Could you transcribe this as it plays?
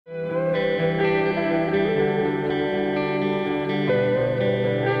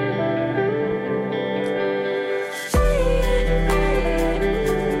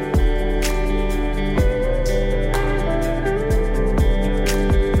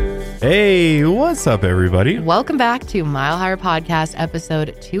Hey, what's up, everybody? Welcome back to Mile Higher Podcast,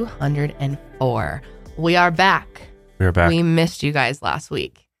 episode 204. We are back. We missed you guys last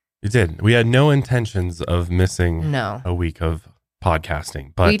week. You did. We had no intentions of missing a week of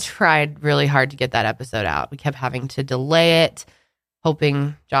podcasting, but we tried really hard to get that episode out. We kept having to delay it,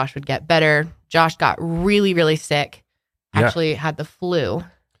 hoping Josh would get better. Josh got really, really sick. Actually had the flu.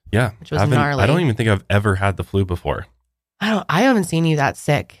 Yeah. Which was gnarly. I don't even think I've ever had the flu before. I haven't seen you that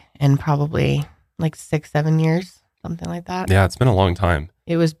sick in probably like 6-7 years, something like that. Yeah, it's been a long time.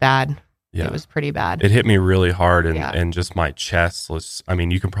 It was bad. Yeah. It was pretty bad. It hit me really hard, and just my chest was, I mean,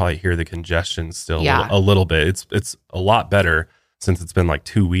 you can probably hear the congestion still a little bit. It's a lot better since it's been like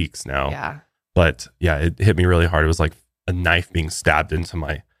 2 weeks now. Yeah. But yeah, it hit me really hard. It was like a knife being stabbed into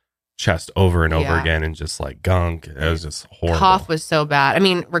my chest over and over again, and just like gunk. It was just horrible. Cough was so bad. I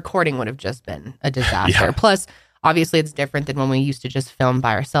mean, recording would have just been a disaster. Yeah. Plus, obviously, it's different than when we used to just film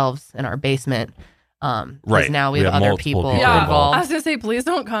by ourselves in our basement. Right. Now we have other people involved. involved. I was going to say, please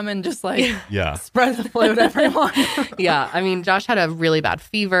don't come and just like spread the flu to everyone. I mean, Josh had a really bad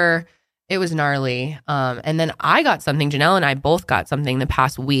fever. It was gnarly. And then I got something. Janelle and I both got something the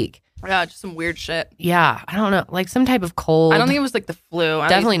past week. Yeah, just some weird shit. Yeah, I don't know. Like some type of cold. I don't think it was like the flu.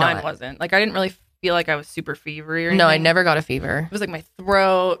 Definitely mine not. wasn't. Like I didn't really feel like I was super fevery or anything. No, I never got a fever. It was like my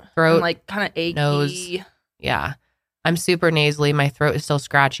throat and like kind of achy. Nose. Yeah. I'm super nasally. My throat is still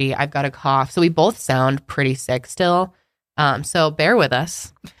scratchy. I've got a cough. So we both sound pretty sick still. So bear with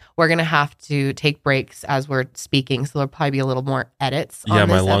us. We're going to have to take breaks as we're speaking. So there'll probably be a little more edits on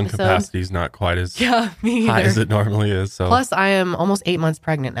my this lung episode. capacity is not quite as me high either. as it normally is. So Plus, I am almost 8 months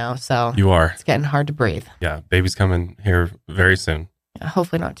pregnant now. So you are. It's getting hard to breathe. Yeah, baby's coming here very soon. Yeah,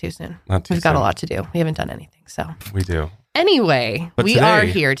 hopefully not too soon. We've got a lot to do. We haven't done anything. So we do. Anyway, we are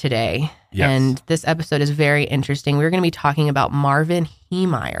here today, and this episode is very interesting. We're going to be talking about Marvin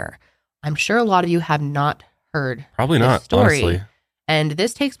Heemeyer. I'm sure a lot of you have not heard Probably this not, story. honestly. And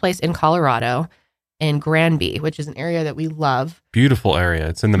this takes place in Colorado, in Granby, which is an area that we love. Beautiful area.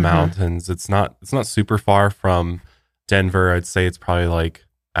 It's in the mountains. It's not super far from Denver. I'd say it's probably like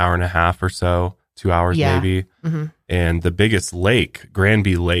hour and a half or so, 2 hours maybe. Mm-hmm. And the biggest lake,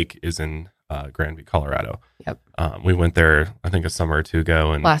 Granby Lake, is in Granby, Colorado. Yep. We went there, I think, a summer or two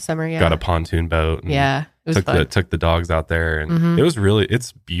ago, and last summer, got a pontoon boat. And it was fun. Took the dogs out there, and it was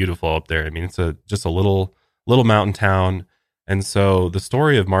it's beautiful up there. I mean, it's just a little mountain town, and so the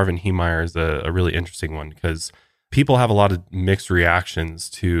story of Marvin Heemeyer is a really interesting one because people have a lot of mixed reactions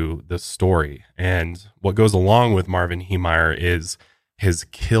to the story, and what goes along with Marvin Heemeyer is his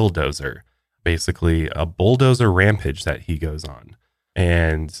Killdozer, basically a bulldozer rampage that he goes on,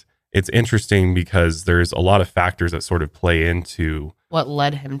 and it's interesting because there's a lot of factors that sort of play into what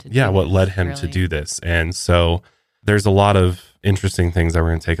led him to to do this. And so there's a lot of interesting things that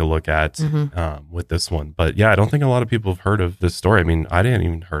we're going to take a look at with this one. But yeah, I don't think a lot of people have heard of this story. I mean, I didn't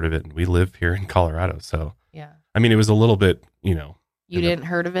even heard of it, and we live here in Colorado. So yeah, I mean, it was a little bit, You didn't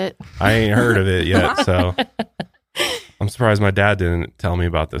heard of it? I ain't heard of it yet. So I'm surprised my dad didn't tell me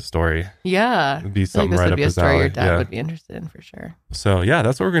about this story. Yeah. It'd be something right up his alley. Your dad would be interested in for sure. So yeah,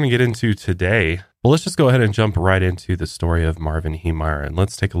 that's what we're going to get into today. Well, let's just go ahead and jump right into the story of Marvin Heemeyer, and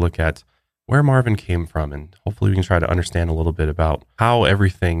let's take a look at where Marvin came from, and hopefully we can try to understand a little bit about how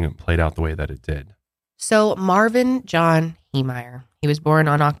everything played out the way that it did. So Marvin John Heemeyer, he was born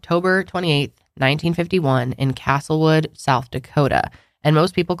on October 28th, 1951 in Castlewood, South Dakota, and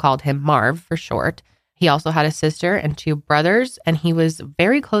most people called him Marv for short. He also had a sister and 2 brothers, and he was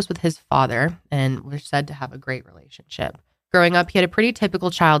very close with his father and was said to have a great relationship. Growing up, he had a pretty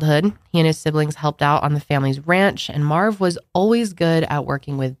typical childhood. He and his siblings helped out on the family's ranch, and Marv was always good at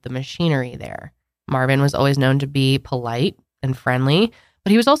working with the machinery there. Marvin was always known to be polite and friendly,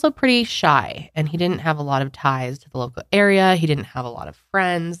 but he was also pretty shy, and he didn't have a lot of ties to the local area. He didn't have a lot of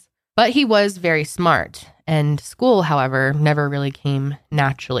friends, but he was very smart. And school, however, never really came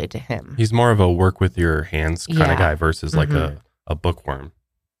naturally to him. He's more of a work with your hands kind of guy versus like a bookworm.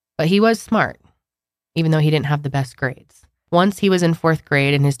 But he was smart, even though he didn't have the best grades. Once he was in 4th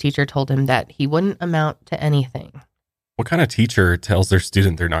grade and his teacher told him that he wouldn't amount to anything. What kind of teacher tells their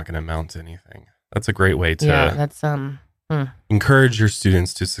student they're not going to amount to anything? That's a great way to encourage your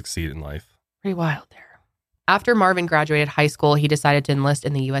students to succeed in life. Pretty wild there. After Marvin graduated high school, he decided to enlist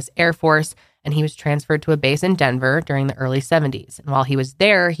in the U.S. Air Force, and he was transferred to a base in Denver during the early 70s. And while he was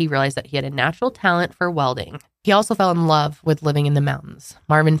there, he realized that he had a natural talent for welding. He also fell in love with living in the mountains.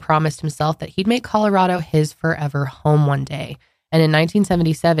 Marvin promised himself that he'd make Colorado his forever home one day. And in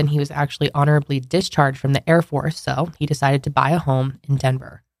 1977, he was actually honorably discharged from the Air Force, so he decided to buy a home in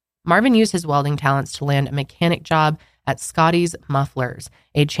Denver. Marvin used his welding talents to land a mechanic job at Scotty's Mufflers,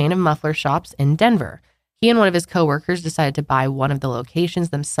 a chain of muffler shops in Denver. He and one of his coworkers decided to buy one of the locations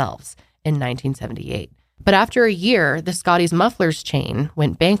themselves in 1978. But after a year, the Scotty's Mufflers chain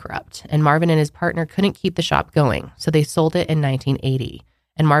went bankrupt, and Marvin and his partner couldn't keep the shop going, so they sold it in 1980.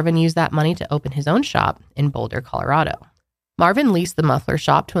 And Marvin used that money to open his own shop in Boulder, Colorado. Marvin leased the muffler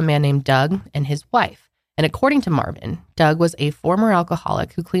shop to a man named Doug and his wife. And according to Marvin, Doug was a former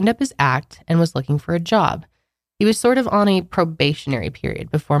alcoholic who cleaned up his act and was looking for a job. He was sort of on a probationary period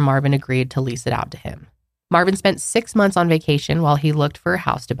before Marvin agreed to lease it out to him. Marvin spent 6 months on vacation while he looked for a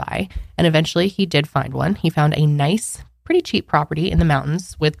house to buy, and eventually he did find one. He found a nice, pretty cheap property in the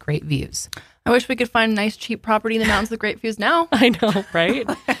mountains with great views. I wish we could find nice, cheap property in the mountains with great views now. I know, right?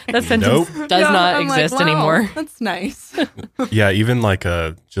 That sentence does not exist anymore. That's nice. Yeah, even like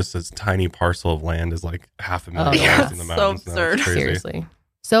just a tiny parcel of land is like $500,000 in the mountains. So absurd. Seriously.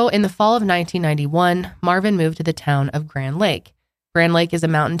 So in the fall of 1991, Marvin moved to the town of Grand Lake. Grand Lake is a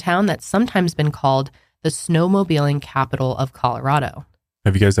mountain town that's sometimes been called the snowmobiling capital of Colorado.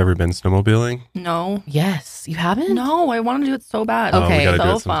 Have you guys ever been snowmobiling? No. Yes. You haven't? No, I want to do it so bad. Okay. We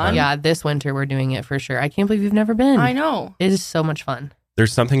gotta so fun. Yeah, this winter we're doing it for sure. I can't believe you've never been. I know. It is so much fun.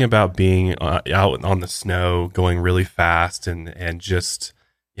 There's something about being out on the snow, going really fast and just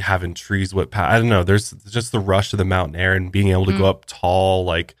having trees whip past. I don't know. There's just the rush of the mountain air and being able to go up tall,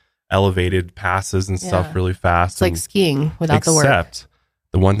 like elevated passes and stuff really fast. It's like skiing without the work. Except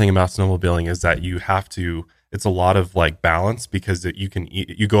the one thing about snowmobiling is that you have to, it's a lot of like balance because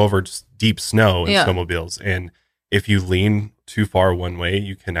you go over just deep snow in snowmobiles. And if you lean too far one way,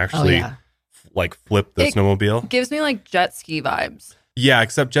 you can actually like flip the snowmobile. Gives me like jet ski vibes. Yeah,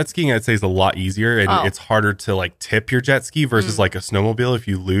 except jet skiing I'd say is a lot easier and it's harder to like tip your jet ski versus like a snowmobile. If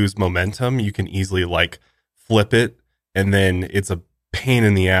you lose momentum, you can easily like flip it and then it's a pain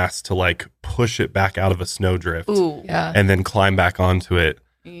in the ass to like push it back out of a snowdrift. Ooh. Yeah. And then climb back onto it.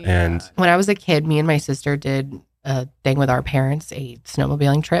 Yeah. And when I was a kid, me and my sister did a thing with our parents, a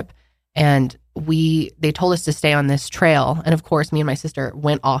snowmobiling trip. And they told us to stay on this trail. And of course, me and my sister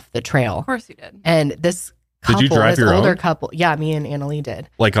went off the trail. Of course you did. And this couple, did you drive your older own? Couple, yeah, me and Annalie did.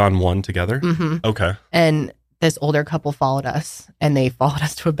 Like on one together? Mm-hmm. Okay. And this older couple followed us and they followed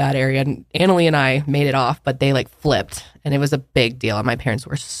us to a bad area. And Annalie and I made it off, but they like flipped and it was a big deal. And my parents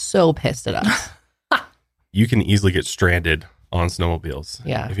were so pissed at us. You can easily get stranded on snowmobiles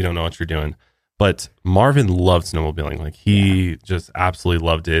if you don't know what you're doing. But Marvin loved snowmobiling. Like he just absolutely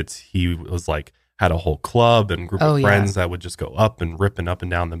loved it. He was like, had a whole club and group of friends that would just go up and ripping up and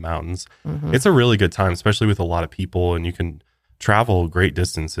down the mountains. Mm-hmm. It's a really good time, especially with a lot of people and you can travel great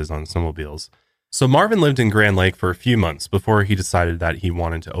distances on snowmobiles. So Marvin lived in Grand Lake for a few months before he decided that he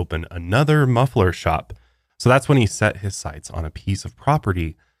wanted to open another muffler shop. So that's when he set his sights on a piece of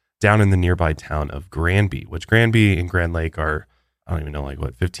property down in the nearby town of Granby, which Granby and Grand Lake are, I don't even know,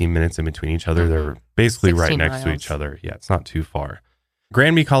 15 minutes in between each other. They're basically right next to each other. Yeah, it's not too far.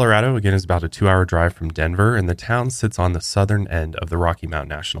 Granby, Colorado, again, is about a 2-hour drive from Denver, and the town sits on the southern end of the Rocky Mountain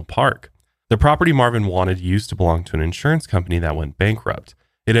National Park. The property Marvin wanted used to belong to an insurance company that went bankrupt.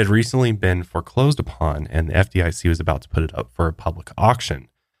 It had recently been foreclosed upon, and the FDIC was about to put it up for a public auction.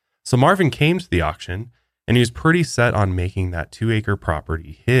 So Marvin came to the auction, and he was pretty set on making that 2-acre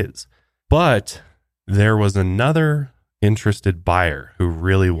property his. But there was another interested buyer who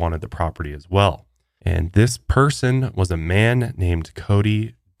really wanted the property as well. And this person was a man named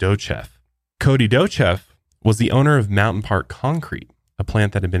Cody Dochev. Cody Dochev was the owner of Mountain Park Concrete, a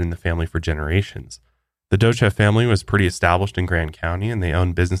plant that had been in the family for generations. The Dochev family was pretty established in Grand County, and they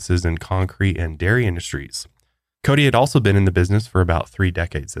owned businesses in concrete and dairy industries. Cody had also been in the business for about 3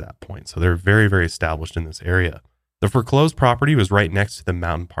 decades at that point, so they're very, very established in this area. The foreclosed property was right next to the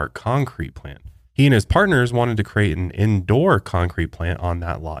Mountain Park Concrete plant. He and his partners wanted to create an indoor concrete plant on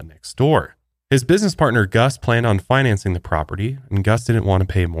that lot next door. His business partner, Gus, planned on financing the property, and Gus didn't want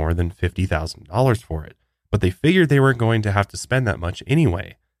to pay more than $50,000 for it, but they figured they weren't going to have to spend that much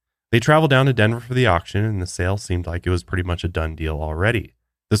anyway. They traveled down to Denver for the auction, and the sale seemed like it was pretty much a done deal already.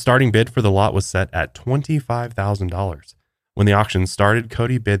 The starting bid for the lot was set at $25,000. When the auction started,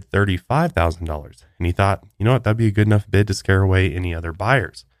 Cody bid $35,000, and he thought, you know what, that'd be a good enough bid to scare away any other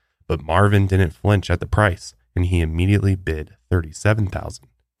buyers. But Marvin didn't flinch at the price, and he immediately bid $37,000.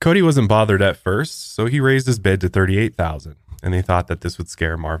 Cody wasn't bothered at first, so he raised his bid to $38,000, and they thought that this would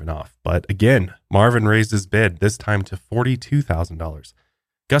scare Marvin off. But again, Marvin raised his bid, this time to $42,000.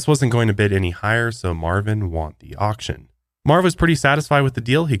 Gus wasn't going to bid any higher, so Marvin won the auction. Marv was pretty satisfied with the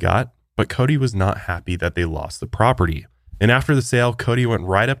deal he got, but Cody was not happy that they lost the property. And after the sale, Cody went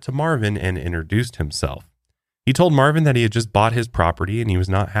right up to Marvin and introduced himself. He told Marvin that he had just bought his property and he was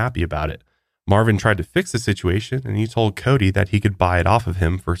not happy about it, Marvin tried to fix the situation, and he told Cody that he could buy it off of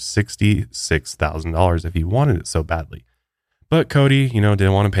him for $66,000 if he wanted it so badly. But Cody,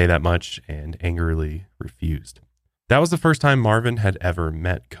 didn't want to pay that much and angrily refused. That was the first time Marvin had ever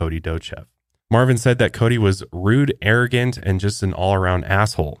met Cody Dochev. Marvin said that Cody was rude, arrogant, and just an all-around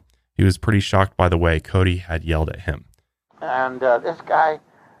asshole. He was pretty shocked by the way Cody had yelled at him. And this guy,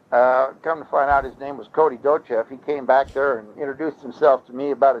 come to find out his name was Cody Dochev, he came back there and introduced himself to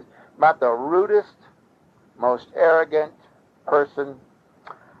me about the rudest, most arrogant person.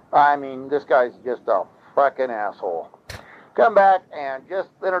 I mean, this guy's just a fucking asshole. Come back and just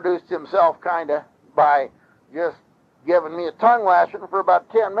introduced himself kind of by just giving me a tongue lashing for about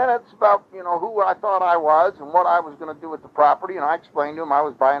 10 minutes about, who I thought I was and what I was going to do with the property. And I explained to him I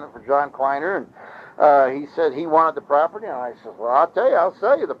was buying it for John Kleiner. And he said he wanted the property. And I said, well, I'll tell you, I'll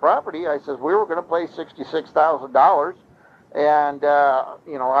sell you the property. I said, we were going to pay $66,000. And,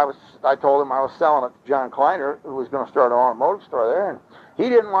 I told him I was selling it to John Kleiner, who was going to start an automotive store there. And he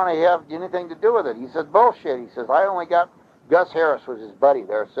didn't want to have anything to do with it. He said, bullshit. He says, I only got Gus Harris was his buddy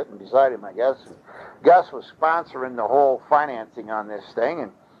there sitting beside him, I guess. And Gus was sponsoring the whole financing on this thing,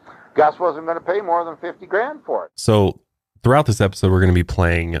 and Gus wasn't going to pay more than $50,000 for it. So throughout this episode, we're going to be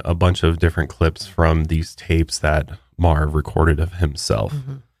playing a bunch of different clips from these tapes that Marv recorded of himself.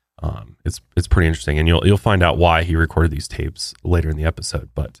 Mm-hmm. It's pretty interesting, and you'll find out why he recorded these tapes later in the episode,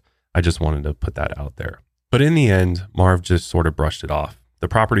 but I just wanted to put that out there. But in the end, Marv just sort of brushed it off. The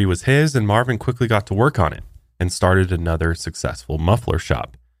property was his, and Marvin quickly got to work on it and started another successful muffler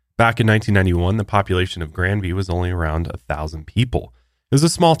shop. Back in 1991, the population of Granby was only around 1,000 people. It was a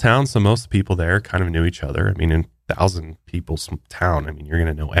small town, so most people there kind of knew each other. I mean, in 1,000 people's town, you're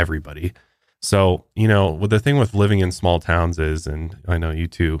going to know everybody. So, the thing with living in small towns is, and I know you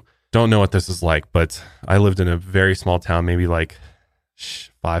two don't know what this is like, but I lived in a very small town, maybe like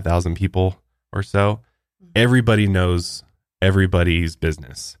 5,000 people or so. Everybody knows everybody's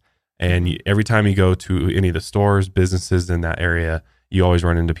business. And every time you go to any of the stores, businesses in that area, you always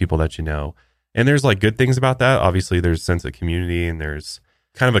run into people that you know. And there's like good things about that. Obviously, there's a sense of community and there's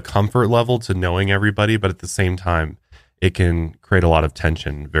kind of a comfort level to knowing everybody. But at the same time, it can create a lot of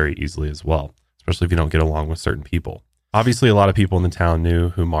tension very easily as well, especially if you don't get along with certain people. Obviously, a lot of people in the town knew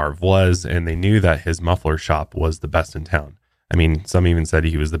who Marv was, and they knew that his muffler shop was the best in town. Some even said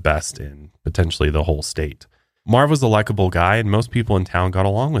he was the best in potentially the whole state. Marv was a likable guy, and most people in town got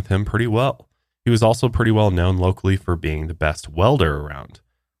along with him pretty well. He was also pretty well known locally for being the best welder around.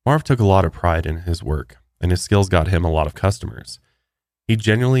 Marv took a lot of pride in his work, and his skills got him a lot of customers. He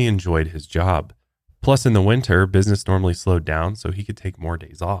genuinely enjoyed his job. Plus, in the winter, business normally slowed down, so he could take more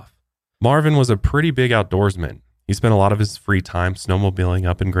days off. Marvin was a pretty big outdoorsman. He spent a lot of his free time snowmobiling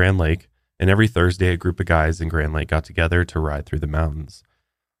up in Grand Lake, and every Thursday, a group of guys in Grand Lake got together to ride through the mountains.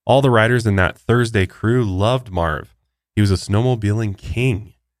 All the riders in that Thursday crew loved Marv. He was a snowmobiling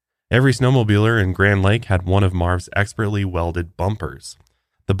king. Every snowmobiler in Grand Lake had one of Marv's expertly welded bumpers.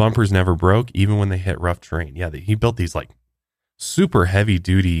 The bumpers never broke, even when they hit rough terrain. Yeah, he built these like super heavy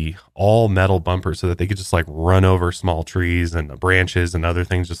duty, all metal bumpers so that they could just like run over small trees and branches and other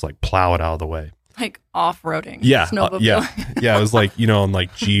things, just like plow it out of the way. Like off-roading. Yeah. Yeah. It was like, on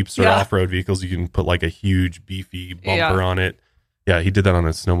like Jeeps or off-road vehicles, you can put like a huge beefy bumper on it. Yeah, he did that on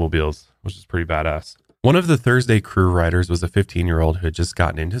his snowmobiles, which is pretty badass. One of the Thursday crew riders was a 15-year-old who had just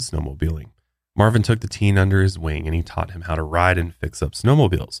gotten into snowmobiling. Marvin took the teen under his wing and he taught him how to ride and fix up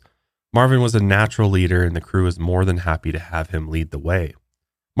snowmobiles. Marvin was a natural leader and the crew was more than happy to have him lead the way.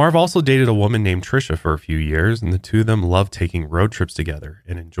 Marv also dated a woman named Trisha for a few years, and the two of them loved taking road trips together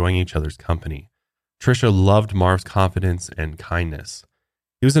and enjoying each other's company. Trisha loved Marv's confidence and kindness.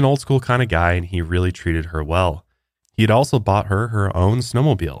 He was an old school kind of guy and he really treated her well. He had also bought her own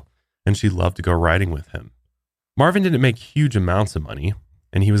snowmobile, and she loved to go riding with him. Marvin didn't make huge amounts of money,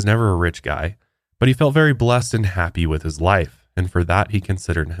 and he was never a rich guy, but he felt very blessed and happy with his life, and for that he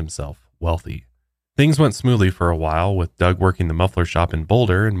considered himself wealthy. Things went smoothly for a while, with Doug working the muffler shop in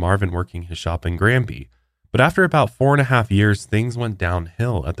Boulder and Marvin working his shop in Granby. But after about 4.5 years, things went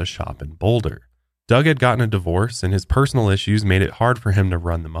downhill at the shop in Boulder. Doug had gotten a divorce, and his personal issues made it hard for him to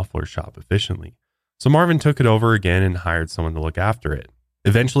run the muffler shop efficiently. So Marvin took it over again and hired someone to look after it.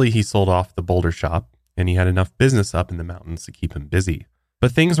 Eventually, he sold off the Boulder shop, and he had enough business up in the mountains to keep him busy.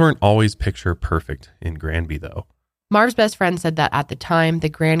 But things weren't always picture perfect in Granby, though. Marv's best friend said that at the time, the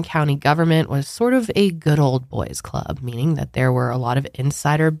Grand County government was sort of a good old boys club, meaning that there were a lot of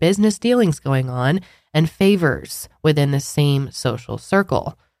insider business dealings going on and favors within the same social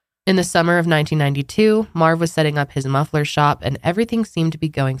circle. In the summer of 1992, Marv was setting up his muffler shop and everything seemed to be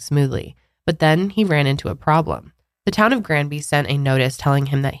going smoothly. But then he ran into a problem. The town of Granby sent a notice telling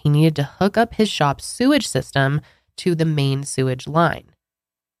him that he needed to hook up his shop's sewage system to the main sewage line.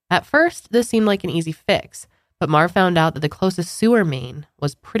 At first, this seemed like an easy fix, but Marv found out that the closest sewer main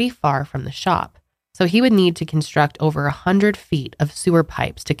was pretty far from the shop. So he would need to construct over 100 feet of sewer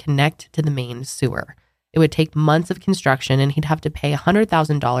pipes to connect to the main sewer. It would take months of construction, and he'd have to pay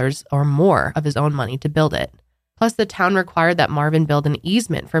 $100,000 or more of his own money to build it. Plus, the town required that Marvin build an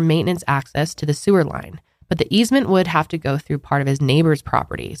easement for maintenance access to the sewer line, but the easement would have to go through part of his neighbor's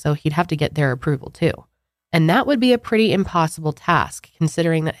property, so he'd have to get their approval too. And that would be a pretty impossible task,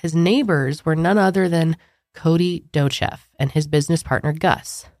 considering that his neighbors were none other than Cody Dochev and his business partner,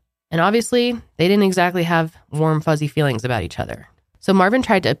 Gus. And obviously, they didn't exactly have warm, fuzzy feelings about each other. So Marvin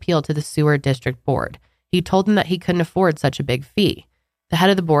tried to appeal to the sewer district board. He told them that he couldn't afford such a big fee. The head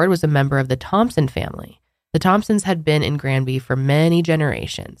of the board was a member of the Thompson family. The Thompsons had been in Granby for many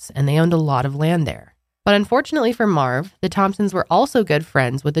generations, and they owned a lot of land there. But unfortunately for Marv, the Thompsons were also good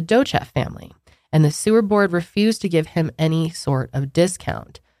friends with the Dochev family, and the sewer board refused to give him any sort of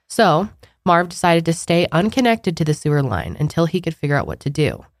discount. So Marv decided to stay unconnected to the sewer line until he could figure out what to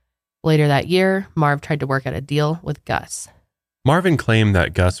do. Later that year, Marv tried to work out a deal with Gus. Marvin claimed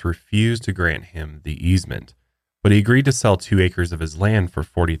that Gus refused to grant him the easement, but he agreed to sell 2 acres of his land for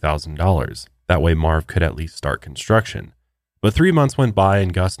 $40,000. That way Marv could at least start construction. But 3 months went by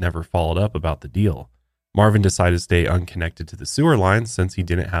and Gus never followed up about the deal. Marvin decided to stay unconnected to the sewer line since he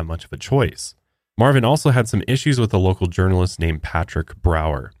didn't have much of a choice. Marvin also had some issues with a local journalist named Patrick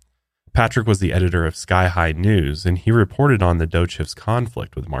Brower. Patrick was the editor of Sky High News, and he reported on the Dochev's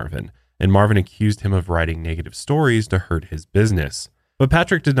conflict with Marvin, and Marvin accused him of writing negative stories to hurt his business. But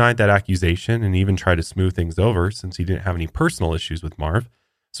Patrick denied that accusation and even tried to smooth things over since he didn't have any personal issues with Marv,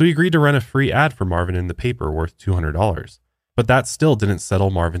 so he agreed to run a free ad for Marvin in the paper worth $200. But that still didn't settle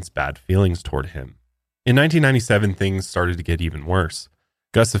Marvin's bad feelings toward him. In 1997, things started to get even worse.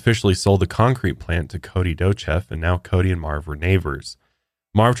 Gus officially sold the concrete plant to Cody Dochev, and now Cody and Marv were neighbors.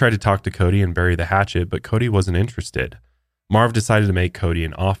 Marv tried to talk to Cody and bury the hatchet, but Cody wasn't interested. Marv decided to make Cody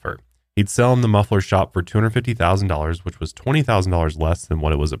an offer. He'd sell him the muffler shop for $250,000, which was $20,000 less than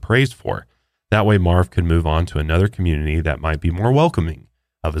what it was appraised for. That way Marv could move on to another community that might be more welcoming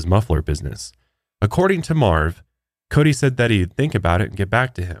of his muffler business. According to Marv, Cody said that he'd think about it and get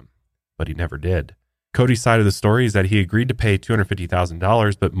back to him, but he never did. Cody's side of the story is that he agreed to pay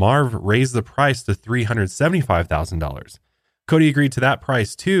 $250,000, but Marv raised the price to $375,000. Cody agreed to that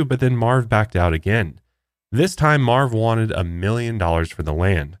price too, but then Marv backed out again. This time Marv wanted $1 million for the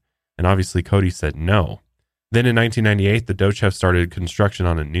land, and obviously Cody said no. Then in 1998, the Dochev started construction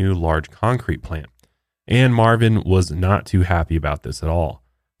on a new large concrete plant, and Marvin was not too happy about this at all.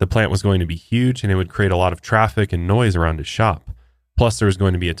 The plant was going to be huge, and it would create a lot of traffic and noise around his shop. Plus, there was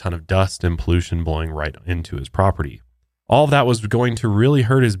going to be a ton of dust and pollution blowing right into his property. All of that was going to really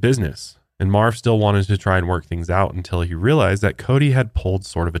hurt his business, and Marv still wanted to try and work things out until he realized that Cody had pulled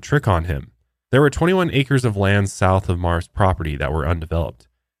sort of a trick on him. There were 21 acres of land south of Marv's property that were undeveloped.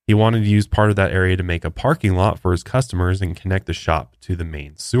 He wanted to use part of that area to make a parking lot for his customers and connect the shop to the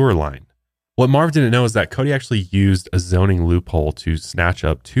main sewer line. What Marv didn't know is that Cody actually used a zoning loophole to snatch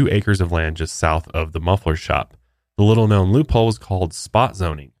up 2 acres of land just south of the muffler shop. The little-known loophole was called spot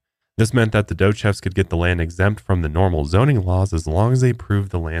zoning. This meant that the Dochevs could get the land exempt from the normal zoning laws as long as they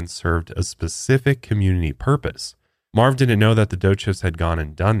proved the land served a specific community purpose. Marv didn't know that the Dochevs had gone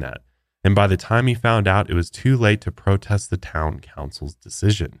and done that, and by the time he found out, it was too late to protest the town council's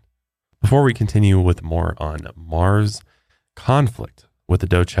decision. Before we continue with more on Marv's conflict with the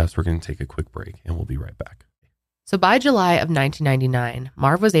Dochevs, we're going to take a quick break, and we'll be right back. So by July of 1999,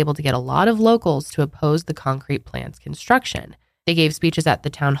 Marv was able to get a lot of locals to oppose the concrete plant's construction. They gave speeches at the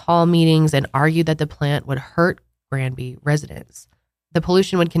town hall meetings and argued that the plant would hurt Granby residents. The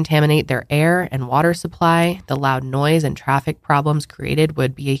pollution would contaminate their air and water supply. The loud noise and traffic problems created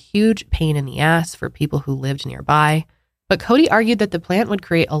would be a huge pain in the ass for people who lived nearby. But Cody argued that the plant would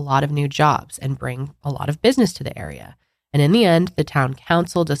create a lot of new jobs and bring a lot of business to the area. And in the end, the town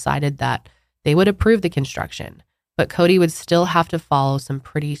council decided that they would approve the construction, but Cody would still have to follow some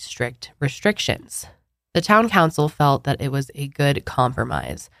pretty strict restrictions. The town council felt that it was a good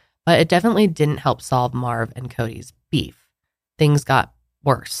compromise, but it definitely didn't help solve Marv and Cody's beef. Things got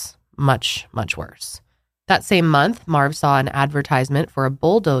worse, much, much worse. That same month, Marv saw an advertisement for a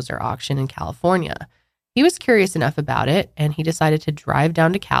bulldozer auction in California. He was curious enough about it, and he decided to drive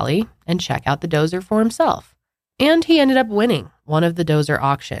down to Cali and check out the dozer for himself. And he ended up winning one of the dozer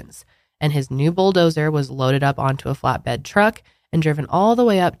auctions, and his new bulldozer was loaded up onto a flatbed truck and driven all the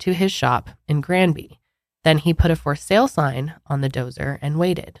way up to his shop in Granby. Then he put a for sale sign on the dozer and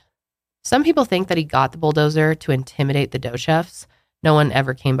waited. Some people think that he got the bulldozer to intimidate the Dochefs. No one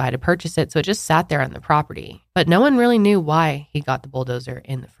ever came by to purchase it, so it just sat there on the property. But no one really knew why he got the bulldozer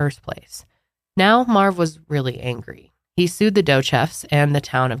in the first place. Now, Marv was really angry. He sued the Dochefs and the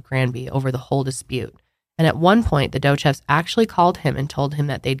town of Granby over the whole dispute. And at one point, the Dochefs actually called him and told him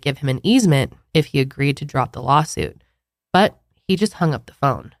that they'd give him an easement if he agreed to drop the lawsuit. But he just hung up the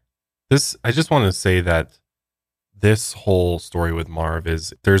phone. I just want to say that this whole story with Marv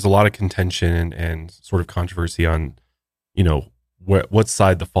there's a lot of contention and sort of controversy on, what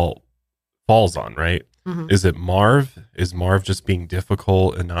side the fault falls on, right? Mm-hmm. Is it Marv? Is Marv just being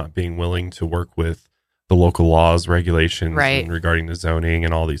difficult and not being willing to work with the local laws, regulations, right, and regarding the zoning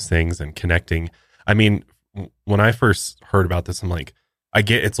and all these things and connecting? I mean, when I first heard about this, I'm like, I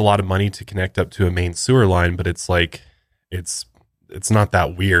get it's a lot of money to connect up to a main sewer line, but it's like, it's not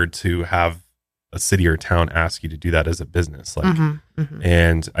that weird to have a city or town ask you to do that as a business. Like,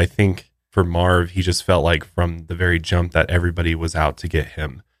 and I think for Marv, he just felt like from the very jump that everybody was out to get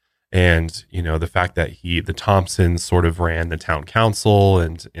him. And, the fact that the Thompsons sort of ran the town council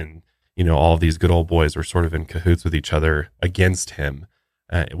and all of these good old boys were sort of in cahoots with each other against him.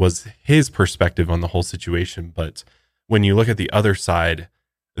 It was his perspective on the whole situation. But when you look at the other side,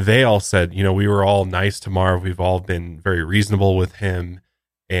 they all said, we were all nice to Marv. We've all been very reasonable with him.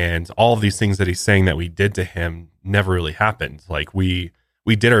 And all of these things that he's saying that we did to him never really happened. Like we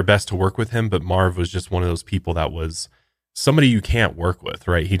did our best to work with him, but Marv was just one of those people that was somebody you can't work with,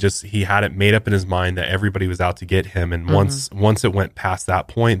 right? He had it made up in his mind that everybody was out to get him. And once it went past that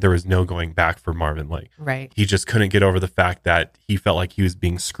point, there was no going back for Marvin. Like, right. He just couldn't get over the fact that he felt like he was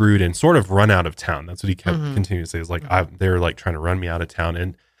being screwed and sort of run out of town. That's what he kept continuing to say, is like, they were like trying to run me out of town.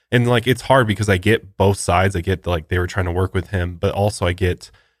 And like, it's hard because I get both sides. I get like they were trying to work with him, but also I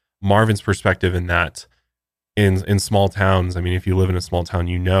get Marvin's perspective in that in small towns. I mean, if you live in a small town,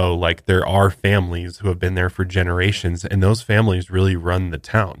 like there are families who have been there for generations, and those families really run the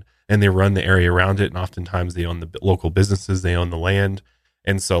town and they run the area around it. And oftentimes they own the local businesses, they own the land.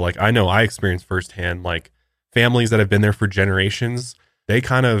 And so like, I know I experienced firsthand, like families that have been there for generations, they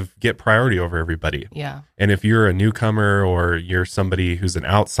kind of get priority over everybody. Yeah. And if you're a newcomer or you're somebody who's an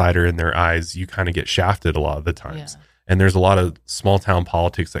outsider in their eyes, you kind of get shafted a lot of the times. Yeah. And there's a lot of small town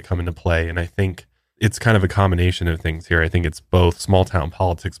politics that come into play. And I think it's kind of a combination of things here. I think it's both small town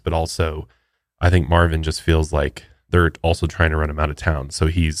politics, but also I think Marvin just feels like they're also trying to run him out of town. So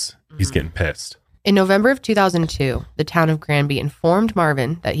he's getting pissed. In November of 2002, the town of Granby informed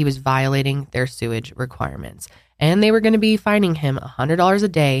Marvin that he was violating their sewage requirements, and they were going to be fining him $100 a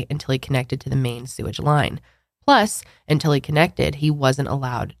day until he connected to the main sewage line. Plus, until he connected, he wasn't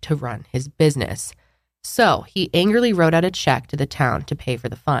allowed to run his business. So he angrily wrote out a check to the town to pay for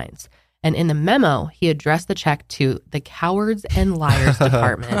the fines. And in the memo, he addressed the check to the Cowards and Liars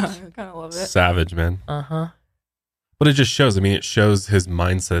Department. I kind of love it. Savage, man. But it just shows, it shows his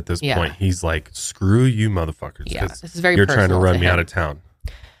mindset at this point. He's like, screw you motherfuckers. Yeah, this is very You're trying to run me him. out of town.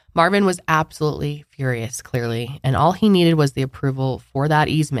 Marvin was absolutely furious, clearly, and all he needed was the approval for that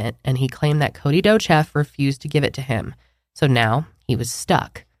easement, and he claimed that Cody Dochef refused to give it to him. So now he was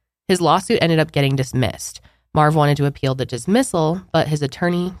stuck. His lawsuit ended up getting dismissed. Marv wanted to appeal the dismissal, but his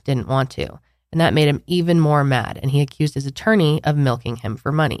attorney didn't want to, and that made him even more mad, and he accused his attorney of milking him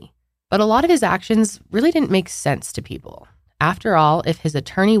for money. But a lot of his actions really didn't make sense to people. After all, if his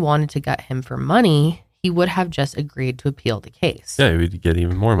attorney wanted to gut him for money, he would have just agreed to appeal the case. Yeah, he would get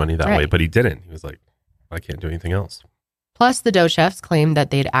even more money that way, but he didn't. He was like, I can't do anything else. Plus, the Dochefs claimed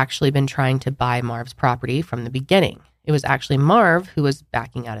that they'd actually been trying to buy Marv's property from the beginning. It was actually Marv who was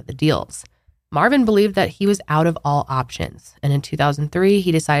backing out of the deals. Marvin believed that he was out of all options, and in 2003,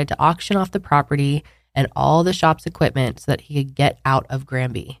 he decided to auction off the property and all the shop's equipment so that he could get out of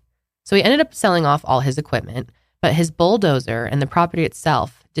Granby. So he ended up selling off all his equipment, but his bulldozer and the property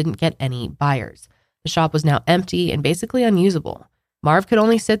itself didn't get any buyers. The shop was now empty and basically unusable. Marv could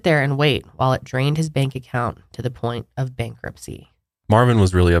only sit there and wait while it drained his bank account to the point of bankruptcy. Marvin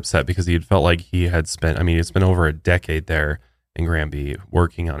was really upset because he had felt like he had spent, it's been over a decade there in Granby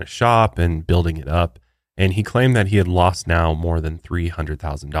working on his shop and building it up. And he claimed that he had lost now more than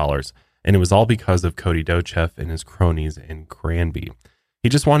 $300,000. And it was all because of Cody Dochef and his cronies in Granby. He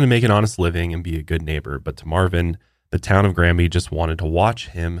just wanted to make an honest living and be a good neighbor. But to Marvin, the town of Granby just wanted to watch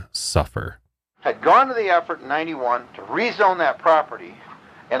him suffer. Had gone to the effort in 91 to rezone that property,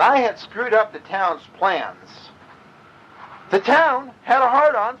 and I had screwed up the town's plans. The town had a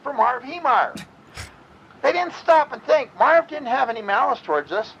hard-on for Marv Heemeyer. They didn't stop and think. Marv didn't have any malice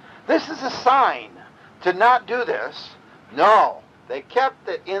towards us. This is a sign to not do this. No, they kept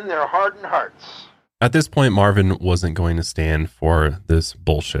it in their hardened hearts. At this point, Marvin wasn't going to stand for this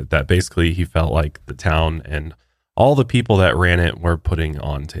bullshit that basically he felt like the town and all the people that ran it were putting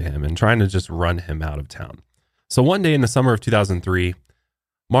on to him and trying to just run him out of town. So one day in the summer of 2003,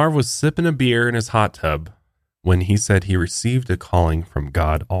 Marv was sipping a beer in his hot tub when he said he received a calling from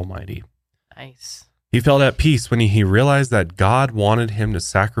God Almighty. Nice. He felt at peace when he realized that God wanted him to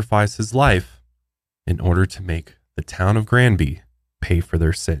sacrifice his life in order to make the town of Granby pay for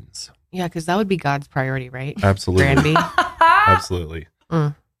their sins. Yeah, because that would be God's priority, right? Absolutely. Granby. Absolutely.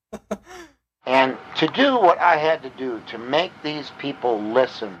 And to do what I had to do to make these people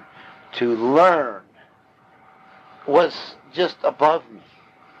listen, to learn, was just above me.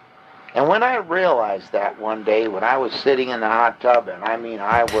 And when I realized that one day, when I was sitting in the hot tub, and I mean,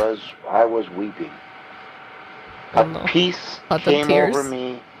 I was weeping. A peace came over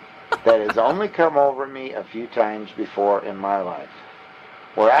me that has only come over me a few times before in my life,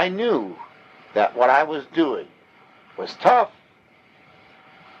 where I knew that what I was doing was tough,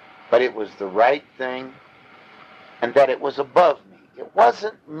 but it was the right thing, and that it was above me. It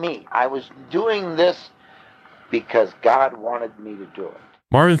wasn't me. I was doing this because God wanted me to do it.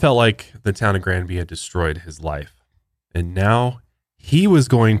 Marvin felt like the town of Granby had destroyed his life, and now he was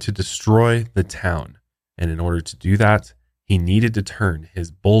going to destroy the town. And in order to do that, he needed to turn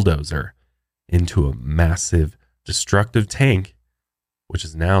his bulldozer into a massive destructive tank, which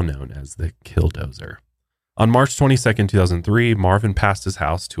is now known as the Killdozer. On March 22nd, 2003, Marvin passed his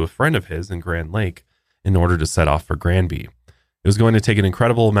house to a friend of his in Grand Lake in order to set off for Granby. It was going to take an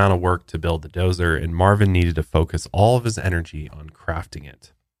incredible amount of work to build the dozer, and Marvin needed to focus all of his energy on crafting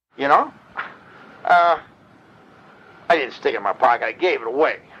it. You know, I didn't stick it in my pocket. I gave it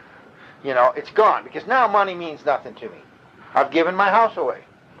away. You know, it's gone because now money means nothing to me. I've given my house away.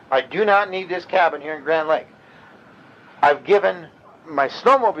 I do not need this cabin here in Grand Lake. I've given my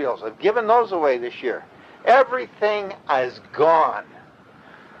snowmobiles. I've given those away this year. Everything is gone.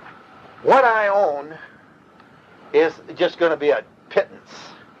 What I own is just going to be a pittance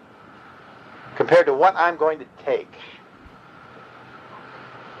compared to what I'm going to take.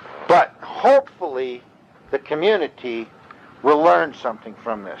 But hopefully the community will learn something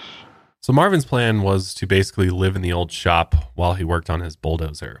from this. So Marvin's plan was to basically live in the old shop while he worked on his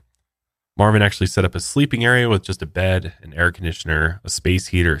bulldozer. Marvin actually set up a sleeping area with just a bed, an air conditioner, a space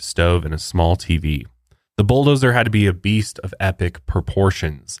heater, a stove, and a small TV. The bulldozer had to be a beast of epic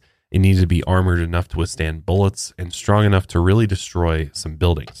proportions. It needed to be armored enough to withstand bullets and strong enough to really destroy some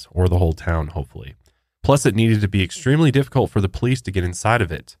buildings, or the whole town, hopefully. Plus, it needed to be extremely difficult for the police to get inside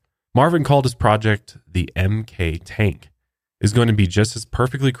of it. Marvin called his project the MK Tank. It was going to be just as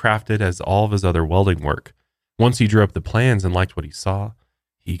perfectly crafted as all of his other welding work. Once he drew up the plans and liked what he saw,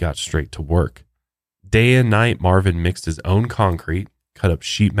 he got straight to work. Day and night, Marvin mixed his own concrete, cut up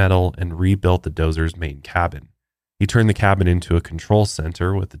sheet metal, and rebuilt the dozer's main cabin. He turned the cabin into a control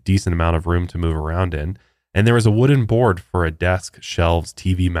center with a decent amount of room to move around in, and there was a wooden board for a desk, shelves,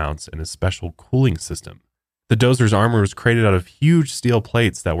 TV mounts, and a special cooling system. The dozer's armor was created out of huge steel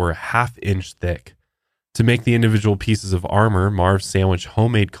plates that were a half-inch thick. To make the individual pieces of armor, Marv sandwiched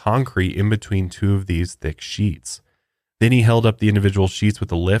homemade concrete in between two of these thick sheets. Then he held up the individual sheets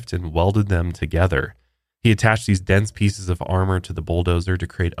with a lift and welded them together. He attached these dense pieces of armor to the bulldozer to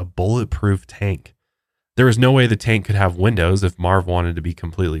create a bulletproof tank. There was no way the tank could have windows if Marv wanted to be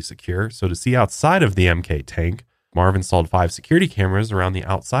completely secure, so to see outside of the MK tank, Marv installed 5 security cameras around the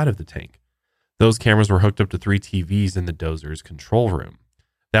outside of the tank. Those cameras were hooked up to 3 TVs in the dozer's control room.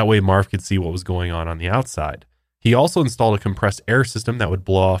 That way Marv could see what was going on the outside. He also installed a compressed air system that would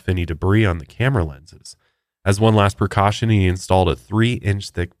blow off any debris on the camera lenses. As one last precaution, he installed a 3-inch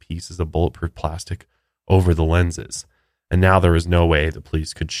thick pieces of bulletproof plastic over the lenses. And now there was no way the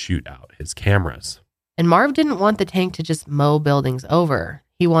police could shoot out his cameras. And Marv didn't want the tank to just mow buildings over.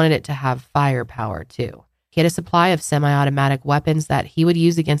 He wanted it to have firepower too. He had a supply of semi-automatic weapons that he would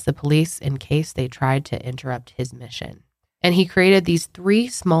use against the police in case they tried to interrupt his mission. And he created these 3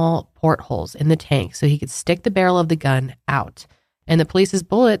 small portholes in the tank so he could stick the barrel of the gun out. And the police's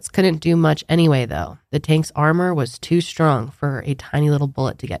bullets couldn't do much anyway, though. The tank's armor was too strong for a tiny little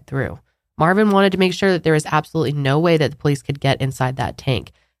bullet to get through. Marvin wanted to make sure that there was absolutely no way that the police could get inside that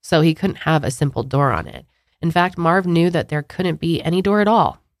tank, so he couldn't have a simple door on it. In fact, Marv knew that there couldn't be any door at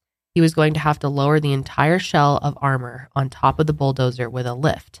all. He was going to have to lower the entire shell of armor on top of the bulldozer with a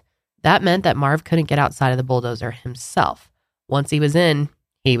lift. That meant that Marv couldn't get outside of the bulldozer himself. Once he was in,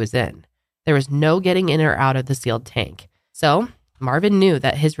 he was in. There was no getting in or out of the sealed tank. So Marvin knew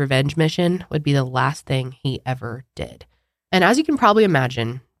that his revenge mission would be the last thing he ever did. And as you can probably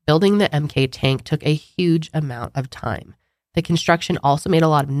imagine, building the MK tank took a huge amount of time. The construction also made a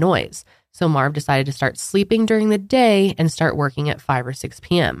lot of noise. So Marv decided to start sleeping during the day and start working at 5 or 6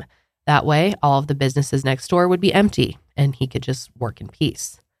 p.m. That way, all of the businesses next door would be empty and he could just work in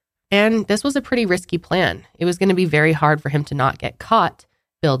peace. And this was a pretty risky plan. It was going to be very hard for him to not get caught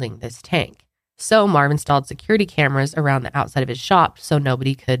building this tank. So Marv installed security cameras around the outside of his shop so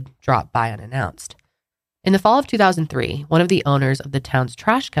nobody could drop by unannounced. In the fall of 2003, one of the owners of the town's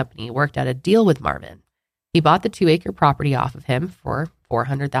trash company worked out a deal with Marvin. He bought the 2-acre property off of him for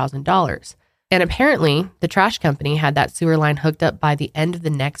 $400,000. And apparently, the trash company had that sewer line hooked up by the end of the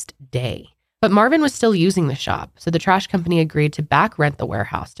next day. But Marvin was still using the shop, so the trash company agreed to back rent the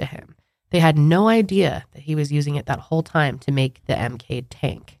warehouse to him. They had no idea that he was using it that whole time to make the MK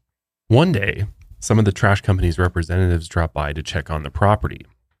tank. One day, some of the trash company's representatives dropped by to check on the property.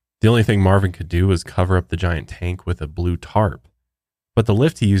 The only thing Marvin could do was cover up the giant tank with a blue tarp. But the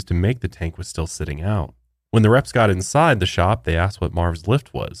lift he used to make the tank was still sitting out. When the reps got inside the shop, they asked what Marv's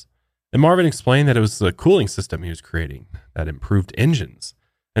lift was. And Marvin explained that it was a cooling system he was creating that improved engines.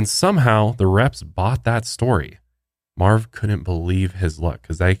 And somehow the reps bought that story. Marv couldn't believe his luck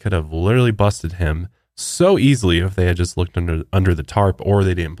because they could have literally busted him so easily if they had just looked under the tarp or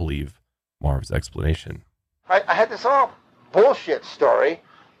they didn't believe Marv's explanation. I had this all bullshit story,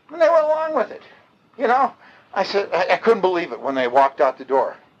 and they went along with it. You know, I said, I couldn't believe it when they walked out the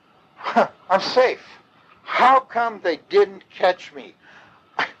door. I'm safe. How come they didn't catch me?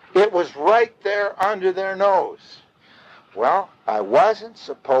 It was right there under their nose. Well, I wasn't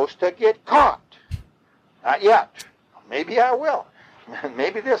supposed to get caught. Not yet. Maybe I will.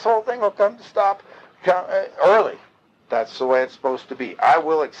 Maybe this whole thing will come to stop early. That's the way it's supposed to be. I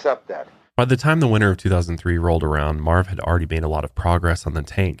will accept that. By the time the winter of 2003 rolled around, Marv had already made a lot of progress on the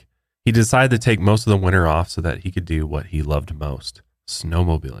tank. He decided to take most of the winter off so that he could do what he loved most,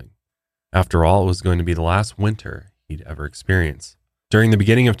 snowmobiling. After all, it was going to be the last winter he'd ever experience. During the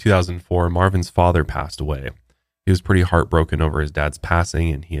beginning of 2004, Marvin's father passed away. He was pretty heartbroken over his dad's passing,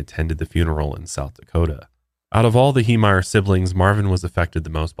 and he attended the funeral in South Dakota. Out of all the Heemeyer siblings, Marvin was affected the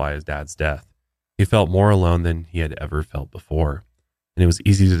most by his dad's death. He felt more alone than he had ever felt before, and it was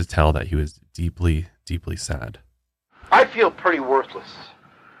easy to tell that he was deeply, deeply sad. I feel pretty worthless,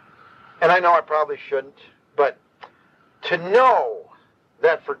 and I know I probably shouldn't, but to know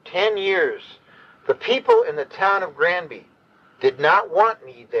that for 10 years, the people in the town of Granby did not want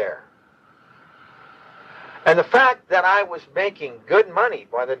me there. And the fact that I was making good money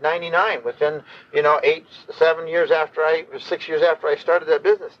by the 99, within, 6 years after I started that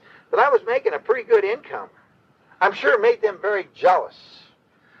business, that I was making a pretty good income, I'm sure made them very jealous.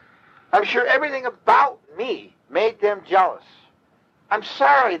 I'm sure everything about me made them jealous. I'm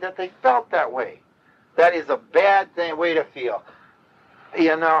sorry that they felt that way. That is a bad way to feel.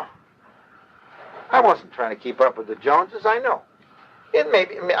 I wasn't trying to keep up with the Joneses, I know.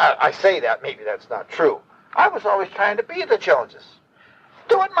 I say that, maybe that's not true. I was always trying to be the Joneses.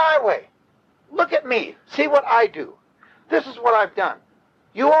 Do it my way. Look at me. See what I do. This is what I've done.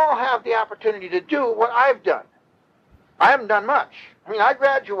 You all have the opportunity to do what I've done. I haven't done much. I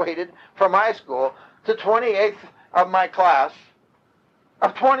graduated from high school to 28th of my class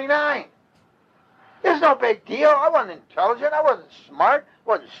of 29. It's no big deal. I wasn't intelligent. I wasn't smart. I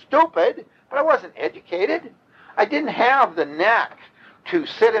wasn't stupid. But I wasn't educated. I didn't have the knack to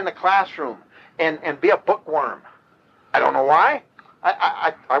sit in a classroom and be a bookworm. I don't know why.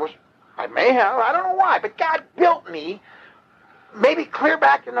 I may have. I don't know why. But God built me maybe clear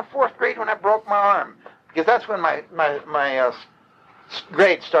back in the 4th grade when I broke my arm. Because that's when my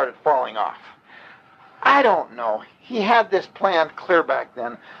grades started falling off. I don't know. He had this plan clear back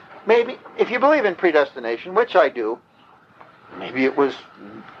then. Maybe, if you believe in predestination, which I do, maybe it was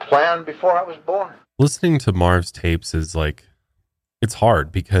planned before I was born. Listening to Marv's tapes is it's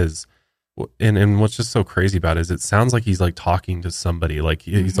hard because, and what's just so crazy about it is it sounds like he's talking to somebody,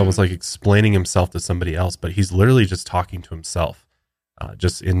 he's almost explaining himself to somebody else, but he's literally just talking to himself,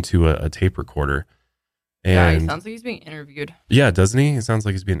 just into a tape recorder. And he sounds like he's being interviewed. Yeah, doesn't he? It sounds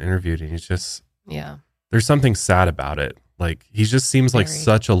like he's being interviewed, and he's just, there's something sad about it. He just seems like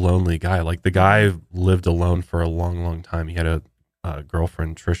such a lonely guy. The guy lived alone for a long, long time. He had a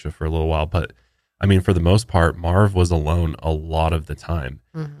girlfriend, Trisha, for a little while. But, for the most part, Marv was alone a lot of the time.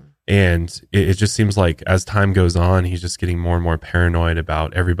 Mm-hmm. And it just seems like as time goes on, he's just getting more and more paranoid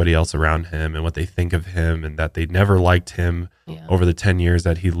about everybody else around him and what they think of him and that they never liked him over the 10 years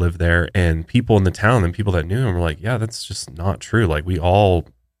that he lived there. And people in the town and people that knew him were like, yeah, that's just not true. We all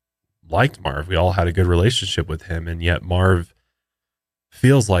liked Marv. We all had a good relationship with him, and yet Marv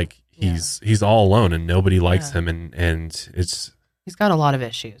feels like he's all alone and nobody likes him, and he's got a lot of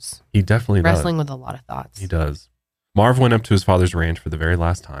issues. He definitely wrestling with a lot of thoughts. He does. Marv went up to his father's ranch for the very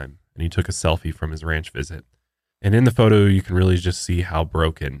last time, and and he took a selfie from his ranch visit. And in the photo, you can really just see how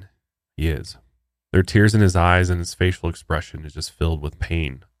broken he is. There are tears in his eyes, and his facial expression is just filled with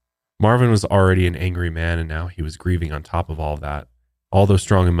pain. Marvin was already an angry man, and now he was grieving on top of all that. All those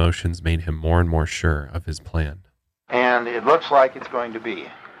strong emotions made him more and more sure of his plan. And it looks like it's going to be.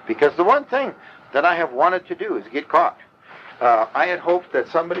 Because the one thing that I have wanted to do is get caught. I had hoped that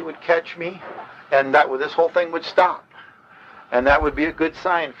somebody would catch me, and that this whole thing would stop. And that would be a good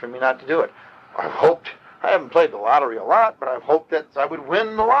sign for me not to do it. I haven't played the lottery a lot, but I've hoped that I would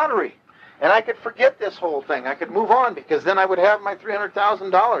win the lottery. And I could forget this whole thing. I could move on, because then I would have my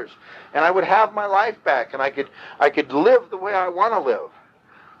 $300,000, and I would have my life back, and I could live the way I want to live.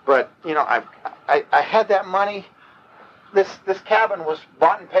 But I had that money. This cabin was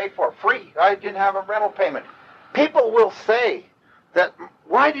bought and paid for free. I didn't have a rental payment. People will say that,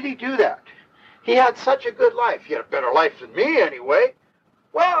 why did he do that? He had such a good life. He had a better life than me anyway.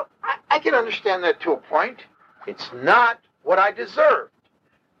 Well, I can understand that to a point. It's not what I deserved.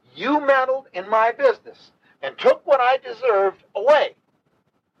 You meddled in my business and took what I deserved away.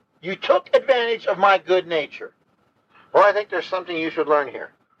 You took advantage of my good nature. Well, I think there's something you should learn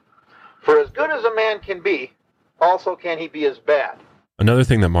here. For as good as a man can be, also can he be as bad. Another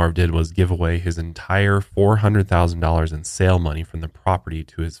thing that Marv did was give away his entire $400,000 in sale money from the property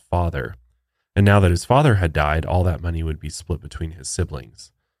to his father. And now that his father had died, all that money would be split between his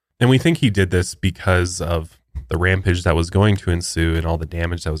siblings. And we think he did this because of the rampage that was going to ensue and all the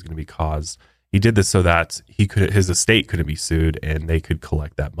damage that was going to be caused. He did this so that his estate couldn't be sued and they could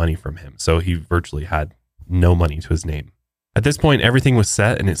collect that money from him. So he virtually had no money to his name. At this point, everything was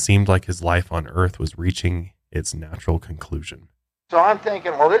set, and it seemed like his life on Earth was reaching its natural conclusion. So I'm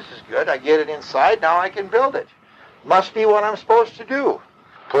thinking, well, this is good. I get it inside. Now I can build it. Must be what I'm supposed to do.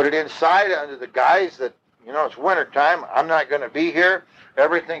 Put it inside under the guise that, it's wintertime. I'm not going to be here.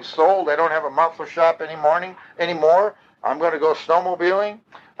 Everything's sold. I don't have a muffler shop anymore. I'm going to go snowmobiling.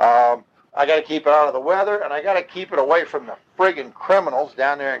 I got to keep it out of the weather, and I got to keep it away from the friggin' criminals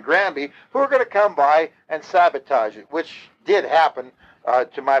down there in Granby who are going to come by and sabotage it, which did happen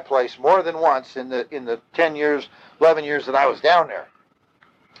to my place more than once in the 10 years, 11 years that I was down there.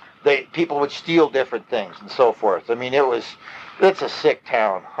 People would steal different things and so forth. I mean, it's a sick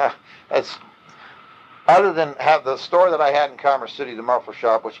town. Other than have the store that I had in Commerce City, the muffler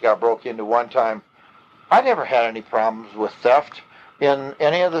shop, which got broke into one time, I never had any problems with theft in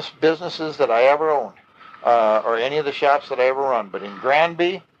any of the businesses that I ever owned, or any of the shops that I ever run. But in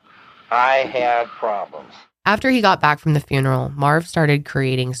Granby, I had problems. After he got back from the funeral, Marv started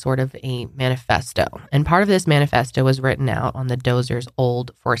creating sort of a manifesto. And part of this manifesto was written out on the Dozer's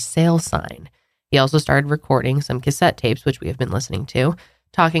old for sale sign. He also started recording some cassette tapes, which we have been listening to,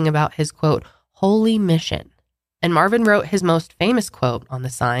 talking about his, quote, holy mission. And Marvin wrote his most famous quote on the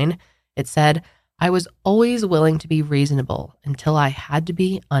sign. It said, I was always willing to be reasonable until I had to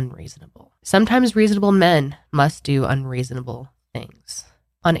be unreasonable. Sometimes reasonable men must do unreasonable things.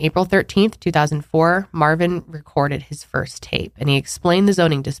 On April 13th, 2004, Marvin recorded his first tape, and he explained the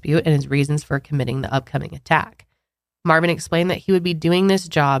zoning dispute and his reasons for committing the upcoming attack. Marvin explained that he would be doing this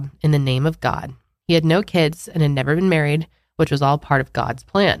job in the name of God. He had no kids and had never been married, which was all part of God's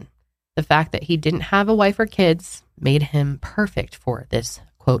plan. The fact that he didn't have a wife or kids made him perfect for this,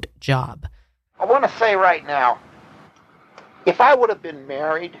 quote, job. I want to say right now, if I would have been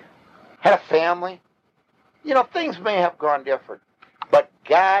married, had a family, things may have gone different. But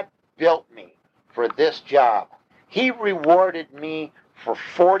God built me for this job. He rewarded me for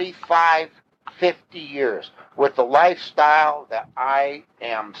 45, 50 years with the lifestyle that I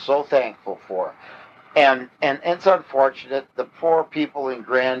am so thankful for. And it's unfortunate, the poor people in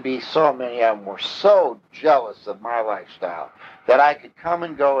Granby, so many of them were so jealous of my lifestyle that I could come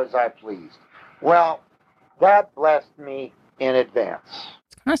and go as I pleased. Well, God blessed me in advance.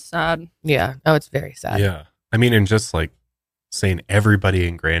 It's kind of sad. Yeah. Oh, it's very sad. Yeah. I mean, and just like saying everybody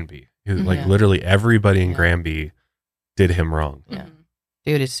in Granby, like literally everybody in Granby did him wrong. Yeah.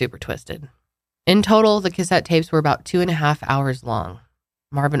 Dude is super twisted. In total, the cassette tapes were about 2.5 hours long.